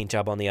love the paint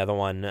job on the other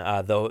one,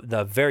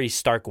 the very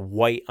stark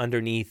white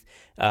underneath,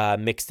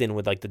 mixed in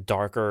with like the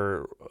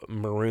darker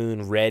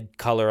maroon red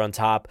color on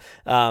top.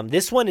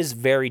 This one is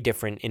very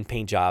different in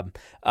paint job.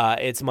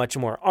 It's much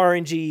more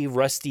orangey,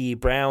 rusty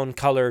brown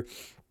color.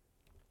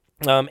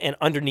 And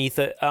underneath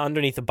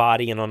the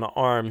body and on the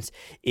arms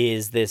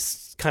is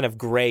this kind of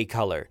gray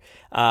color.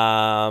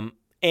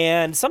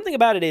 And something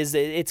about it is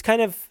it's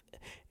kind of,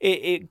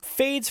 it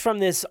fades from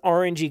this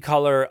orangey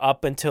color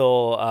up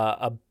until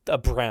a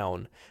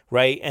brown,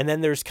 right? And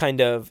then there's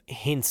kind of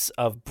hints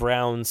of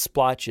brown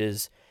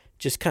splotches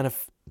just kind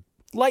of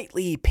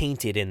lightly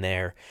painted in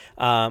there.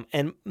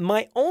 And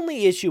my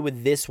only issue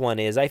with this one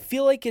is I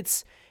feel like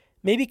it's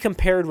maybe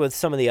compared with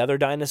some of the other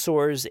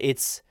dinosaurs,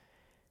 it's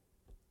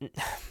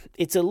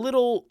a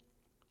little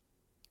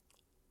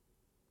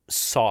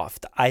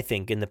soft, I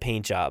think, in the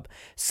paint job.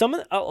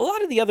 A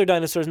lot of the other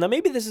dinosaurs, now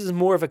maybe this is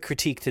more of a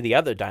critique to the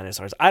other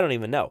dinosaurs, I don't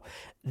even know.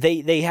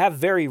 They have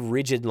very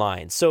rigid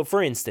lines. So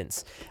for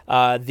instance,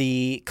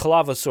 the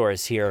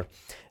Calavosaurus here,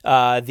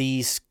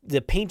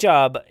 the paint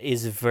job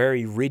is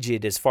very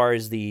rigid as far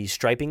as the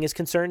striping is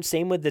concerned.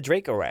 Same with the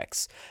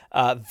Dracorex.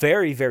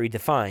 Very, very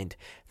defined.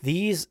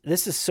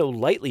 This is so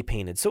lightly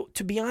painted. So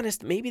to be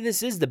honest, maybe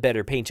this is the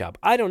better paint job.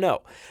 I don't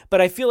know.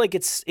 But I feel like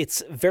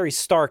it's very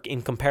stark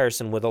in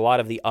comparison with a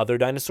lot of the other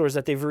dinosaurs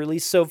that they've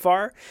released so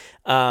far.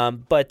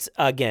 But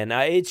again,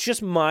 it's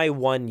just my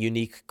one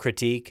unique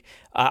critique.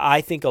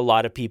 I think a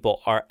lot of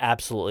people are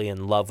absolutely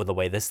in love with the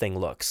way this thing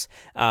looks.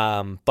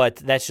 But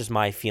that's just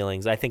my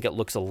feelings. I think it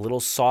looks a little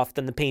soft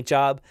in the paint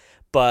job.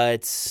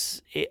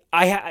 but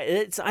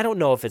I don't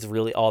know if it's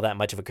really all that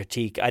much of a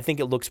critique. I think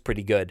it looks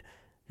pretty good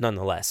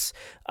nonetheless.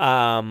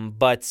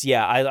 But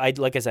yeah, I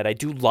like I said, I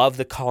do love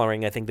the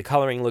coloring. I think the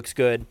coloring looks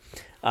good.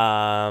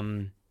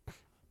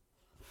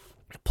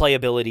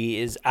 Playability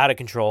is out of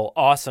control.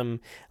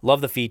 Awesome. Love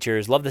the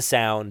features. Love the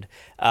sound.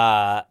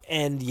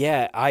 And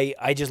yeah,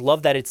 I just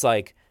love that it's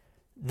like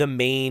the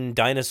main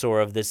dinosaur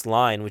of this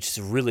line, which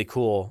is really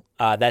cool.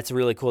 That's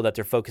really cool that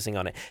they're focusing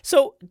on it.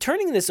 So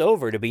turning this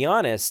over, to be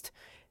honest,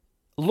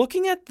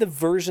 looking at the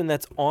version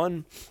that's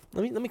on,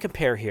 let me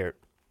compare here.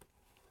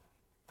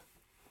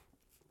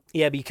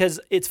 Yeah, because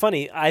it's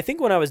funny. I think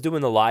when I was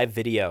doing the live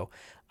video,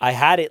 I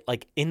had it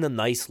like in the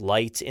nice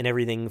light and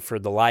everything for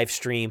the live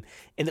stream,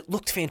 and it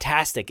looked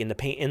fantastic in the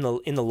paint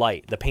in the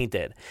light. The paint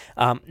did.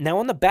 Now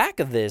on the back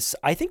of this,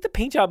 I think the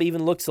paint job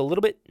even looks a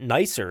little bit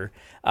nicer.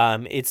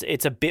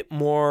 It's a bit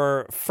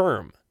more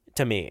firm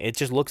to me. It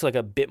just looks like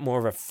a bit more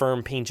of a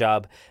firm paint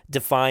job,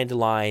 defined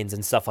lines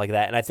and stuff like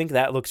that. And I think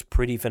that looks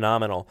pretty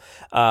phenomenal.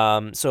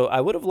 So I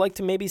would have liked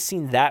to maybe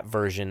seen that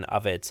version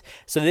of it.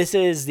 So this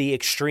is the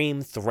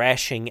Extreme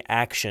Thrashing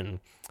Action.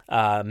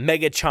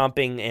 Mega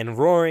chomping and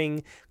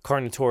roaring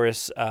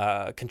Carnotaurus,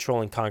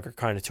 control and conquer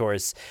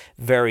Carnotaurus.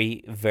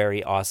 Very,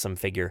 very awesome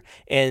figure.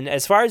 And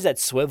as far as that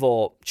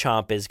swivel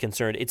chomp is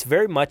concerned, it's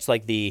very much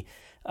like the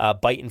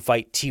bite and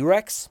fight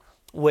T-Rex,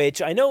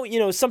 which I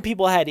know, some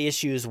people had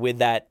issues with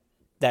that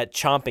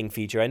chomping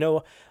feature. I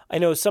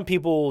know some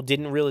people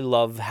didn't really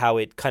love how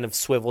it kind of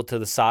swiveled to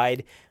the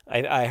side.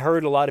 I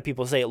heard a lot of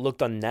people say it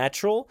looked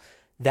unnatural.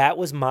 That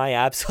was my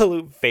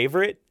absolute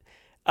favorite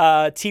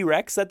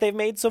T-Rex that they've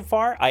made so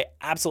far. I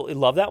absolutely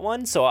love that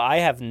one, so I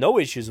have no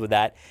issues with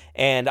that.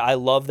 And I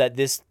love that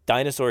this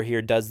dinosaur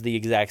here does the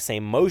exact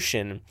same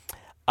motion,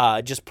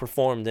 just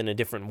performed in a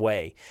different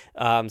way.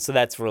 So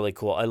that's really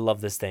cool. I love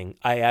this thing.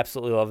 I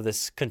absolutely love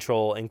this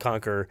Control and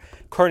Conquer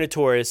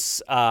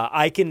Carnotaurus.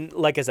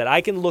 Like I said,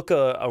 I can look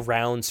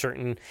around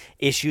certain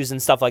issues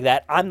and stuff like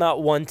that. I'm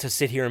not one to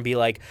sit here and be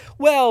like,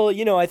 well,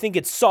 I think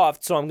it's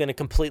soft, so I'm going to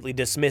completely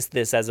dismiss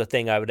this as a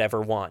thing I would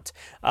ever want.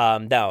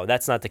 No,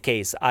 that's not the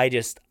case. I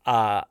just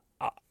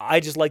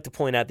like to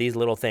point out these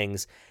little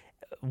things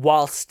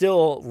while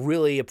still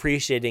really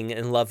appreciating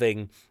and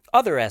loving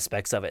other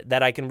aspects of it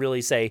that I can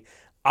really say,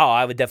 oh,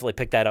 I would definitely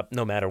pick that up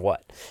no matter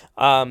what.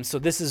 So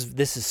this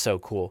is so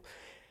cool.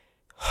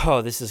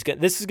 Oh, this is going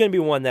to be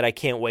one that I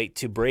can't wait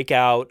to break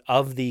out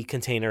of the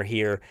container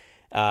here,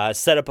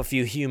 set up a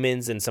few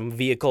humans and some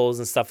vehicles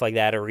and stuff like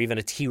that, or even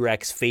a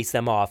T-Rex, face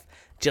them off,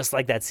 just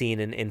like that scene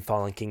in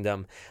Fallen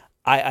Kingdom.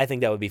 I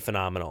think that would be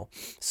phenomenal.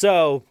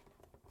 So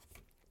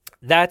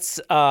that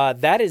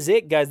is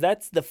it, guys.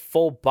 That's the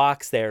full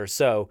box there.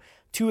 So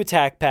 2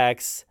 attack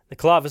packs, the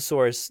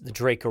Colovosaurus, the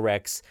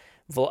Dracorex,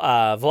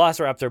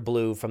 Velociraptor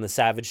Blue from the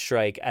Savage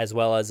Strike, as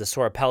well as the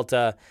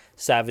Sauropelta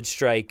Savage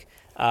Strike,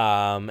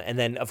 and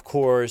then of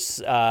course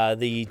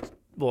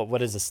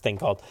what is this thing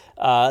called?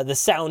 The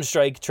Sound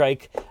Strike,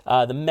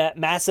 the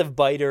Massive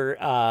Biter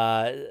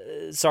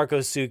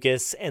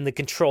Sarcosuchus, and the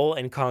Control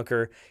and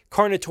Conquer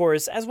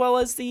Carnotaurus, as well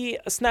as the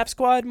Snap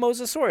Squad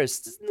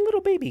Mosasaurus, little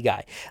baby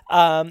guy.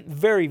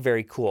 Very,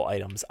 very cool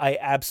items. I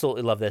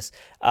absolutely love this.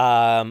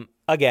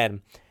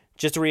 Again,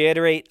 just to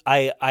reiterate,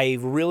 I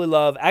really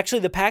love, actually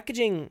the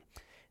packaging.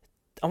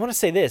 I want to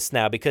say this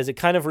now because it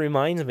kind of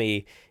reminds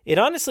me, it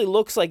honestly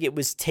looks like it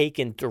was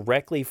taken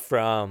directly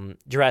from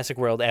Jurassic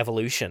World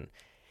Evolution.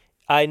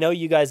 I know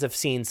you guys have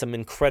seen some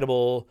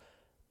incredible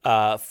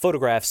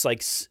photographs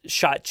like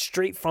shot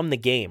straight from the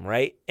game,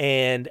 right?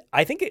 And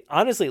I think it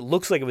honestly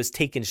looks like it was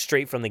taken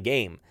straight from the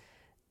game.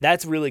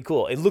 That's really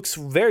cool. It looks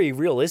very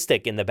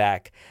realistic in the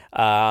back.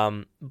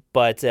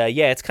 But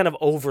yeah, it's kind of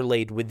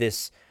overlaid with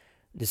this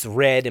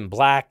red and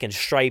black and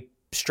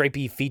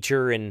stripy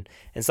feature and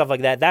stuff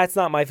like that. That's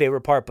not my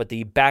favorite part, but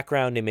the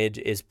background image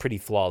is pretty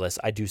flawless.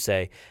 I do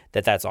say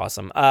that's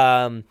awesome.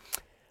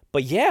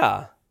 But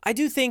yeah, I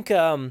do think,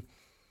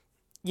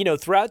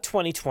 throughout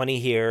 2020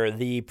 here,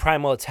 the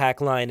Primal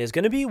attack line is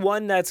going to be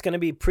one that's going to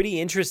be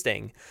pretty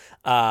interesting.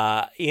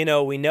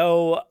 We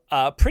know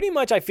pretty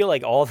much, I feel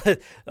like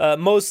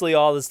mostly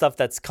all the stuff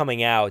that's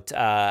coming out,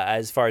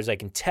 as far as I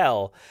can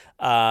tell.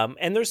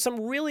 And there's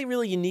some really,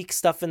 really unique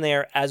stuff in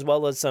there, as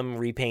well as some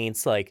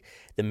repaints, like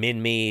the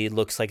Min-Me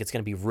looks like it's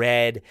going to be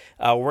red.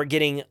 We're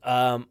getting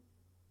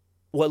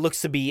what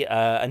looks to be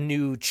a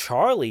new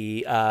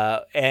Charlie,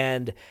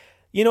 and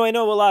I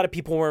know a lot of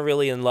people weren't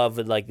really in love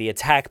with like the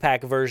attack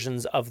pack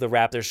versions of the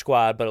Raptor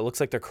squad, but it looks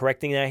like they're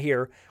correcting that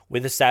here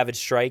with the Savage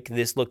Strike.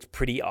 This looked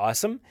pretty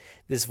awesome.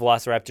 This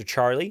Velociraptor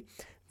Charlie,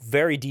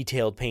 very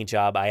detailed paint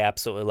job. I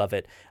absolutely love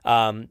it.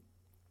 And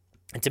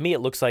to me, it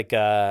looks like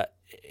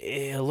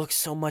it looks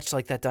so much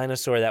like that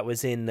dinosaur that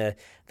was in the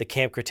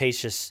Camp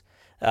Cretaceous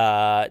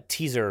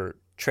teaser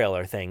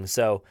trailer thing.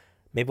 So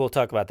maybe we'll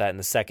talk about that in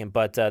a second.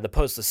 But the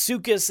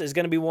Postosuchus is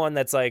going to be one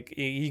that's like,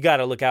 you got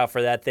to look out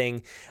for that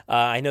thing.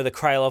 I know the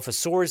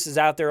Cryolophosaurus is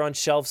out there on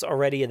shelves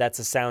already. That's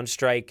a Sound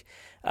Strike.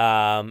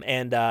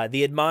 And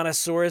the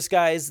Admonosaurus,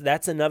 guys,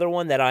 that's another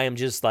one that I am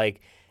just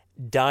like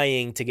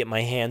dying to get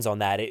my hands on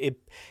that.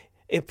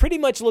 It pretty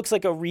much looks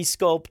like a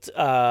resculpt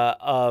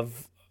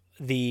of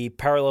the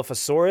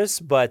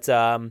Paralophosaurus, but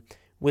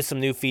with some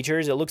new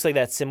features. It looks like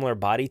that similar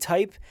body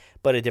type,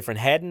 but a different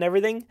head and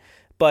everything.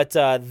 But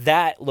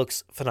that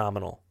looks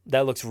phenomenal.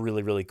 That looks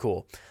really, really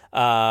cool.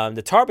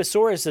 The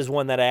Tarbosaurus is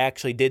one that I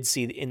actually did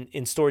see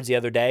in stores the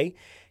other day.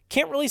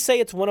 Can't really say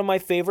it's one of my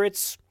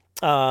favorites.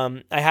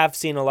 I have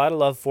seen a lot of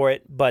love for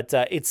it, but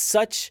it's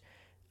such...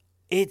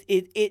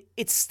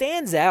 It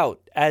stands out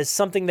as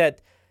something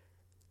that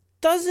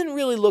doesn't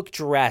really look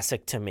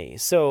Jurassic to me.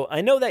 So I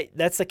know that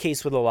that's the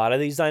case with a lot of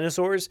these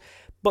dinosaurs,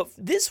 but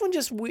this one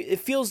it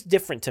feels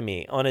different to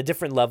me on a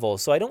different level.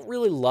 So I don't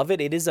really love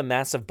it. It is a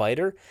massive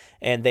biter,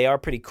 and they are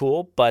pretty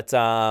cool. But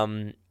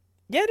I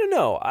don't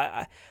know.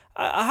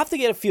 I'll have to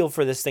get a feel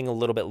for this thing a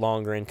little bit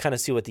longer and kind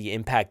of see what the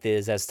impact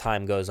is as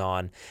time goes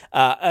on.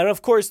 And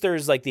of course,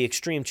 there's like the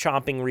extreme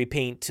chomping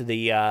repaint to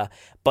the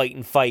bite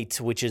and fight,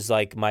 which is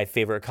like my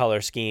favorite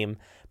color scheme.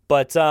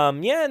 But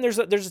and there's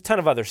a ton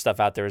of other stuff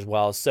out there as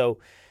well. So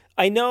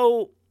I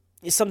know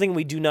something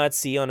we do not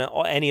see on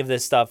any of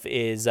this stuff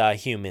is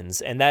humans,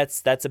 and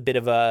that's a bit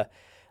of a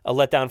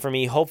letdown for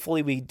me.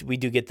 Hopefully we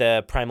do get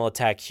the Primal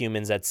Attack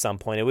humans at some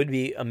point. It would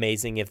be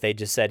amazing if they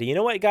just said, you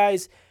know what,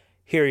 guys,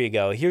 here you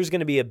go. Here's going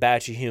to be a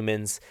batch of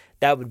humans.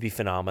 That would be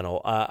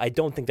phenomenal. I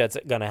don't think that's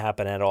going to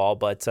happen at all,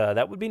 but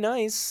that would be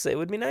nice. It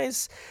would be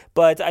nice.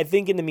 But I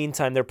think in the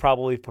meantime, they're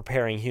probably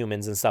preparing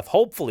humans and stuff.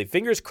 Hopefully,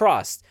 fingers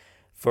crossed,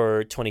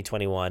 for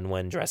 2021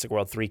 when Jurassic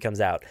World 3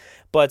 comes out.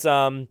 But,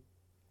 and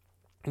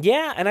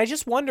I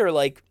just wonder,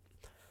 like,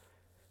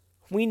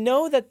 we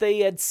know that they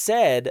had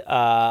said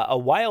a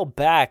while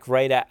back,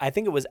 right, I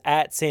think it was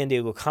at San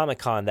Diego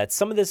Comic-Con, that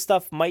some of this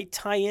stuff might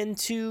tie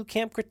into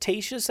Camp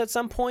Cretaceous at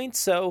some point,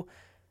 so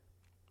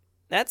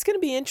that's going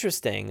to be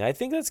interesting. I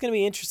think that's going to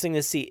be interesting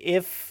to see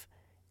if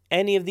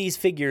any of these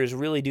figures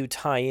really do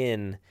tie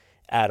in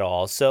at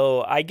all.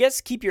 So I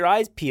guess keep your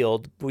eyes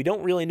peeled. We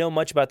don't really know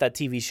much about that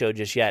TV show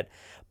just yet,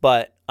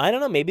 but I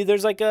don't know, maybe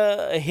there's like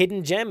a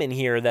hidden gem in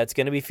here that's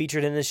going to be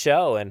featured in this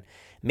show, and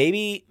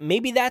maybe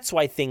that's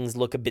why things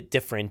look a bit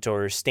different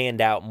or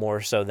stand out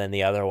more so than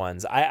the other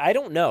ones. I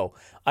don't know.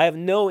 I have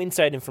no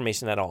inside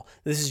information at all.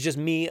 This is just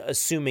me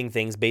assuming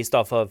things based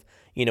off of,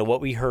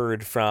 what we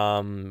heard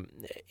from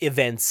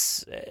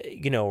events,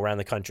 around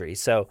the country.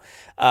 So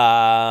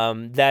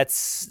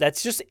that's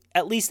just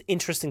at least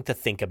interesting to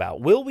think about.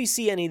 Will we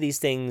see any of these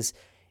things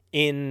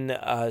in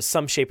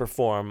some shape or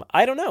form?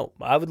 I don't know.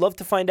 I would love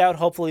to find out.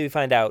 Hopefully we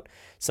find out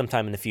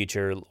sometime in the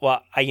future.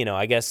 Well,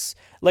 I guess,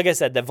 like I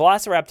said, the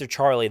Velociraptor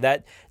Charlie,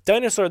 that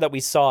dinosaur that we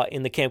saw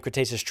in the Camp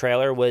Cretaceous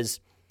trailer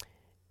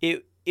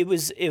it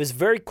was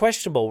very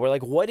questionable. We're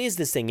like, what is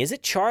this thing? Is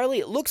it Charlie?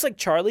 It looks like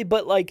Charlie,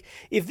 but like,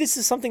 if this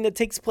is something that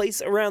takes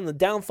place around the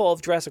downfall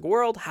of Jurassic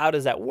World, how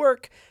does that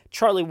work?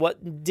 Charlie,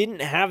 what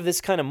didn't have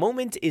this kind of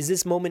moment? Is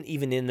this moment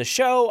even in the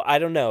show? I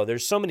don't know.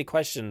 There's so many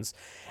questions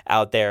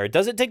out there.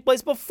 Does it take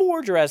place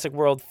before Jurassic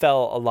World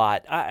fell a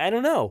lot? I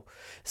don't know.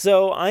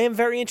 So I am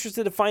very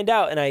interested to find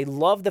out, and I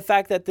love the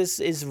fact that this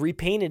is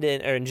repainted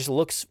and just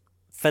looks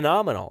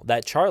phenomenal,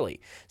 that Charlie.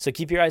 So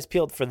keep your eyes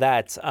peeled for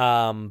that.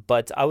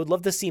 But I would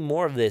love to see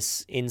more of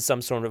this in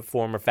some sort of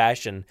form or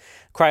fashion.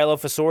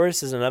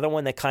 Cryolophosaurus is another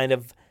one that kind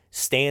of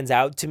stands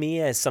out to me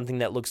as something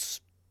that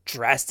looks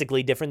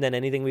drastically different than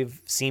anything we've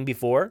seen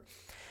before.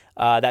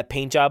 That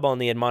paint job on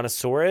the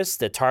Edmontosaurus,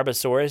 the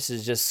Tarbosaurus,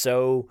 is just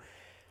so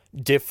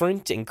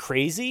different and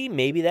crazy.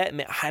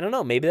 I don't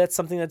know, maybe that's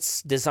something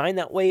that's designed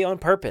that way on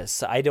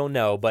purpose. I don't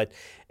know, but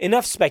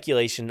enough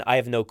speculation. I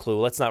have no clue.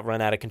 Let's not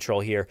run out of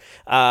control here.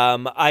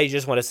 I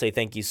just want to say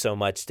thank you so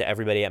much to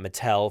everybody at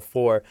Mattel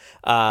for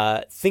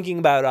thinking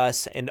about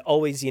us and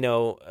always,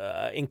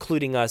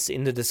 including us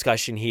in the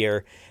discussion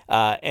here,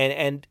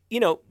 and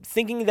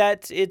thinking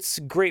that it's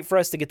great for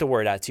us to get the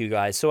word out to you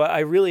guys. So I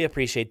really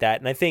appreciate that,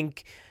 and I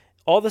think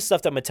all the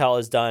stuff that Mattel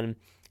has done,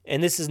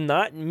 and this is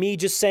not me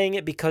just saying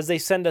it because they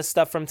send us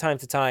stuff from time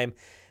to time.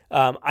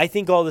 I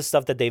think all the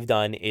stuff that they've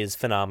done is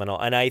phenomenal.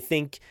 And I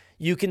think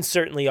you can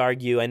certainly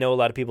argue, I know a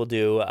lot of people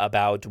do,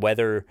 about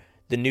whether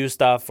the new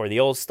stuff or the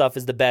old stuff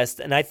is the best.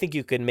 And I think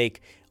you can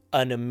make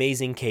an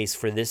amazing case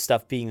for this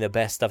stuff being the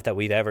best stuff that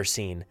we've ever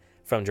seen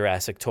from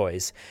Jurassic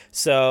Toys.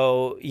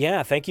 So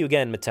yeah, thank you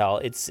again, Mattel.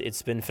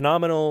 It's been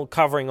phenomenal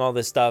covering all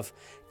this stuff.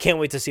 Can't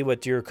wait to see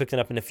what you're cooking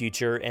up in the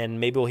future, and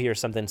maybe we'll hear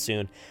something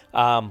soon.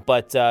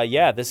 But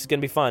this is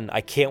gonna be fun.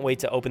 I can't wait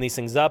to open these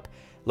things up.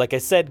 Like I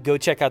said, go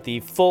check out the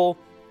full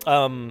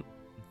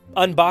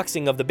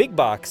unboxing of the big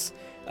box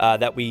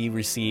that we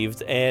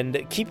received,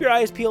 and keep your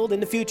eyes peeled.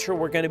 In the future,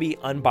 we're going to be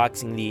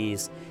unboxing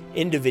these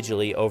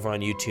individually over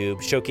on YouTube,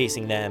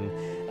 showcasing them.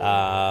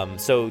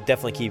 So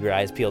definitely keep your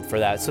eyes peeled for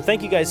that. So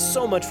thank you guys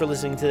so much for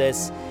listening to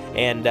this,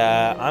 and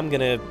I'm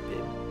going to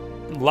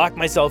lock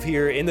myself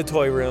here in the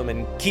toy room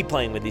and keep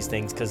playing with these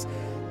things because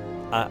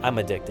I'm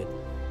addicted.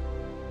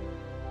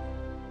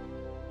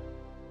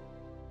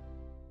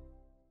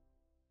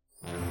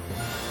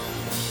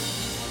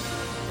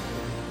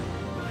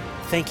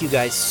 thank you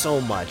guys so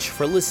much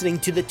for listening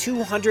to the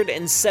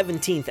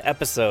 217th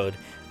episode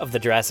of the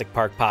Jurassic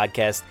Park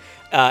podcast.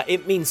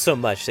 It means so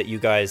much that you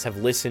guys have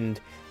listened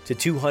to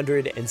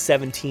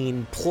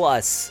 217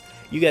 plus.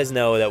 You guys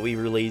know that we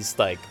released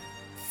like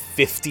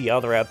 50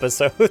 other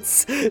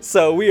episodes,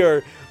 so we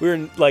have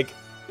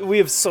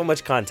so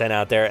much content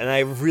out there, and I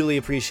really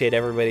appreciate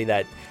everybody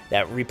that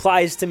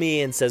replies to me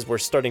and says we're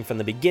starting from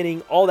the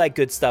beginning, all that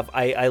good stuff.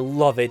 I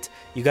love it.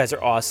 You guys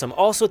are awesome.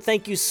 Also,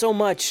 thank you so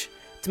much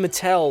to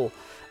Mattel.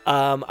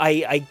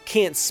 I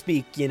can't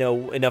speak,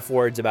 enough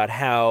words about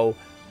how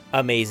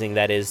amazing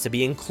that is to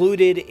be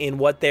included in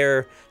what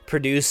they're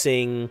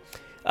producing,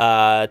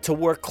 to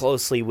work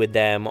closely with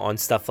them on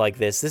stuff like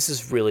this. This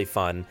is really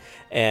fun,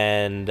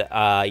 and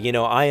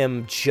I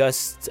am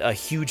just a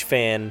huge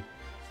fan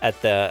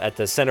at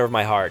the center of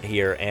my heart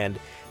here, and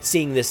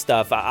seeing this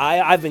stuff.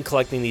 I've been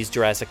collecting these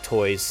Jurassic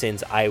toys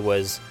since I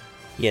was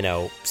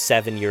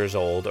 7 years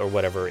old or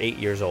whatever, 8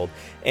 years old,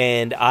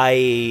 and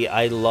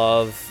I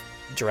love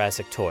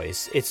Jurassic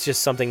toys. It's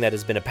just something that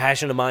has been a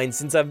passion of mine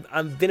since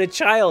I've been a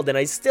child, and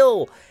I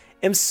still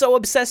am so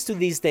obsessed with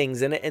these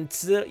things, and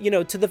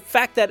to the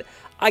fact that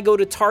I go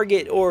to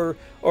Target or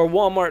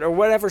Walmart or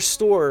whatever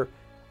store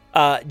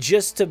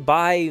just to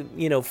buy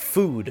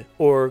food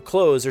or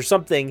clothes or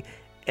something,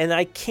 and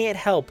I can't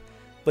help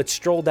but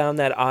stroll down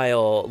that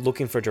aisle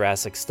looking for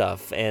Jurassic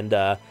stuff, and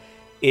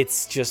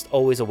it's just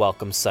always a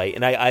welcome sight.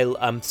 And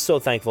I'm so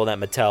thankful that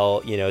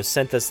Mattel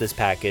sent us this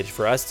package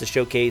for us to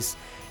showcase.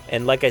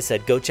 And like I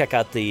said, go check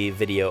out the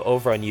video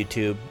over on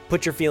YouTube.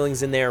 Put your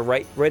feelings in there,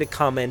 write a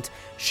comment,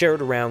 share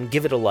it around,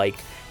 give it a like,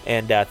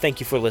 and thank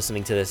you for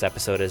listening to this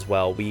episode as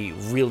well. We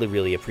really,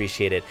 really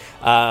appreciate it.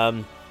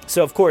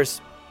 So, of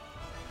course,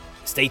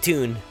 stay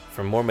tuned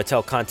for more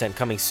Mattel content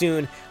coming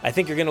soon. I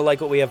think you're going to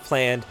like what we have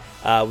planned.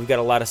 We've got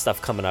a lot of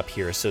stuff coming up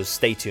here, so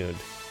stay tuned.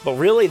 But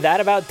really,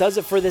 that about does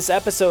it for this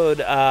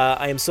episode.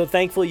 I am so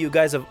thankful you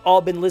guys have all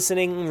been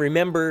listening.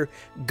 Remember,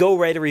 go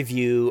write a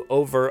review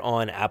over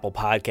on Apple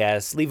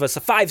Podcasts. Leave us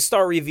a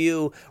 5-star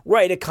review.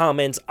 Write a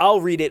comment. I'll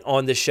read it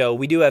on the show.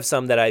 We do have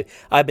some that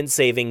I've been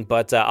saving,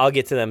 but I'll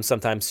get to them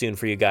sometime soon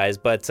for you guys.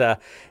 But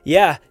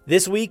yeah,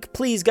 this week,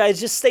 please, guys,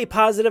 just stay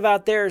positive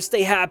out there.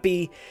 Stay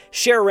happy.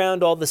 Share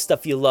around all the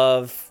stuff you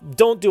love.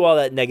 Don't do all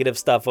that negative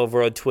stuff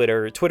over on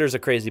Twitter. Twitter's a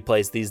crazy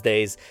place these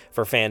days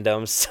for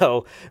fandoms,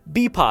 so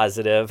be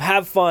positive.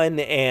 Have fun,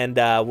 and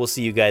we'll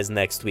see you guys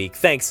next week.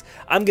 Thanks.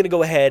 I'm going to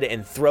go ahead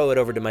and throw it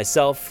over to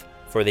myself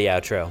for the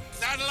outro.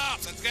 Saddle up.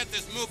 Let's get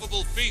this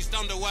movable feast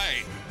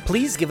underway.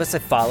 Please give us a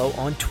follow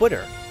on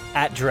Twitter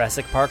at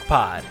Jurassic Park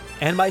Pod,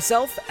 and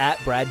myself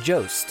at Brad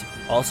Jost.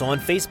 Also on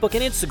Facebook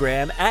and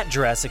Instagram at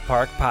Jurassic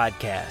Park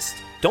Podcast.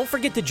 Don't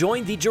forget to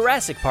join the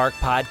Jurassic Park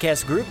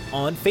Podcast group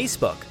on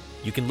Facebook.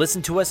 You can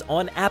listen to us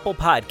on Apple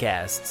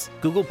Podcasts,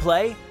 Google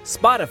Play,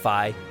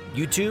 Spotify,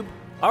 YouTube,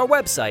 our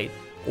website,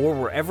 or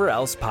wherever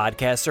else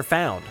podcasts are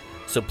found.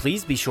 So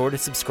please be sure to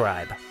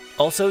subscribe.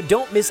 Also,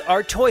 don't miss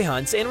our toy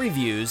hunts and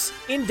reviews,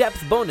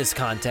 in-depth bonus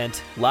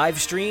content,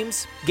 live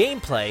streams,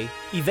 gameplay,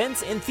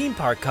 events and theme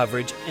park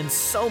coverage, and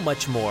so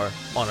much more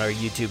on our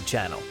YouTube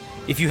channel.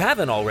 If you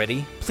haven't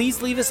already,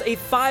 please leave us a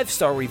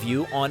 5-star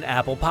review on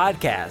Apple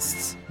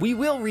Podcasts. We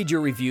will read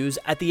your reviews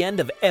at the end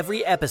of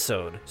every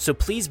episode, so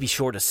please be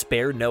sure to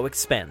spare no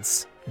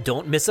expense.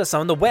 Don't miss us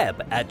on the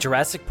web at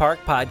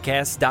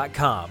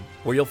JurassicParkPodcast.com,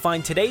 where you'll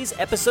find today's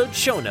episode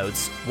show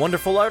notes,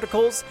 wonderful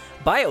articles,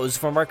 bios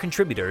from our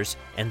contributors,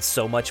 and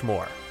so much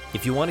more.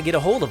 If you want to get a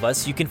hold of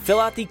us, you can fill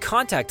out the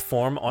contact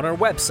form on our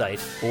website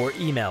or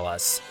email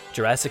us,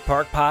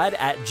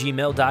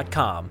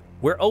 JurassicParkPod@gmail.com.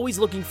 We're always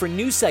looking for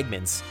new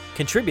segments,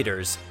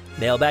 contributors,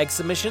 mailbag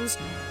submissions,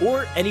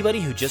 or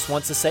anybody who just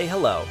wants to say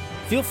hello.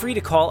 Feel free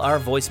to call our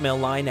voicemail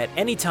line at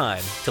any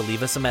time to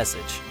leave us a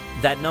message.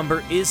 That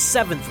number is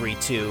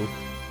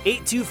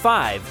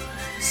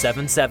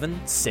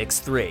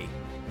 732-825-7763.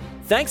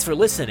 Thanks for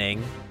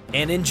listening,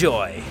 and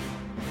enjoy.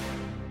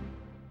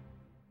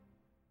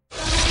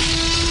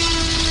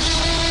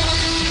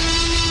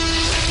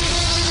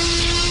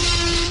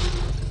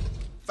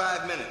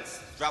 5 minutes.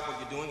 Drop what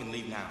you're doing and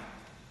leave now.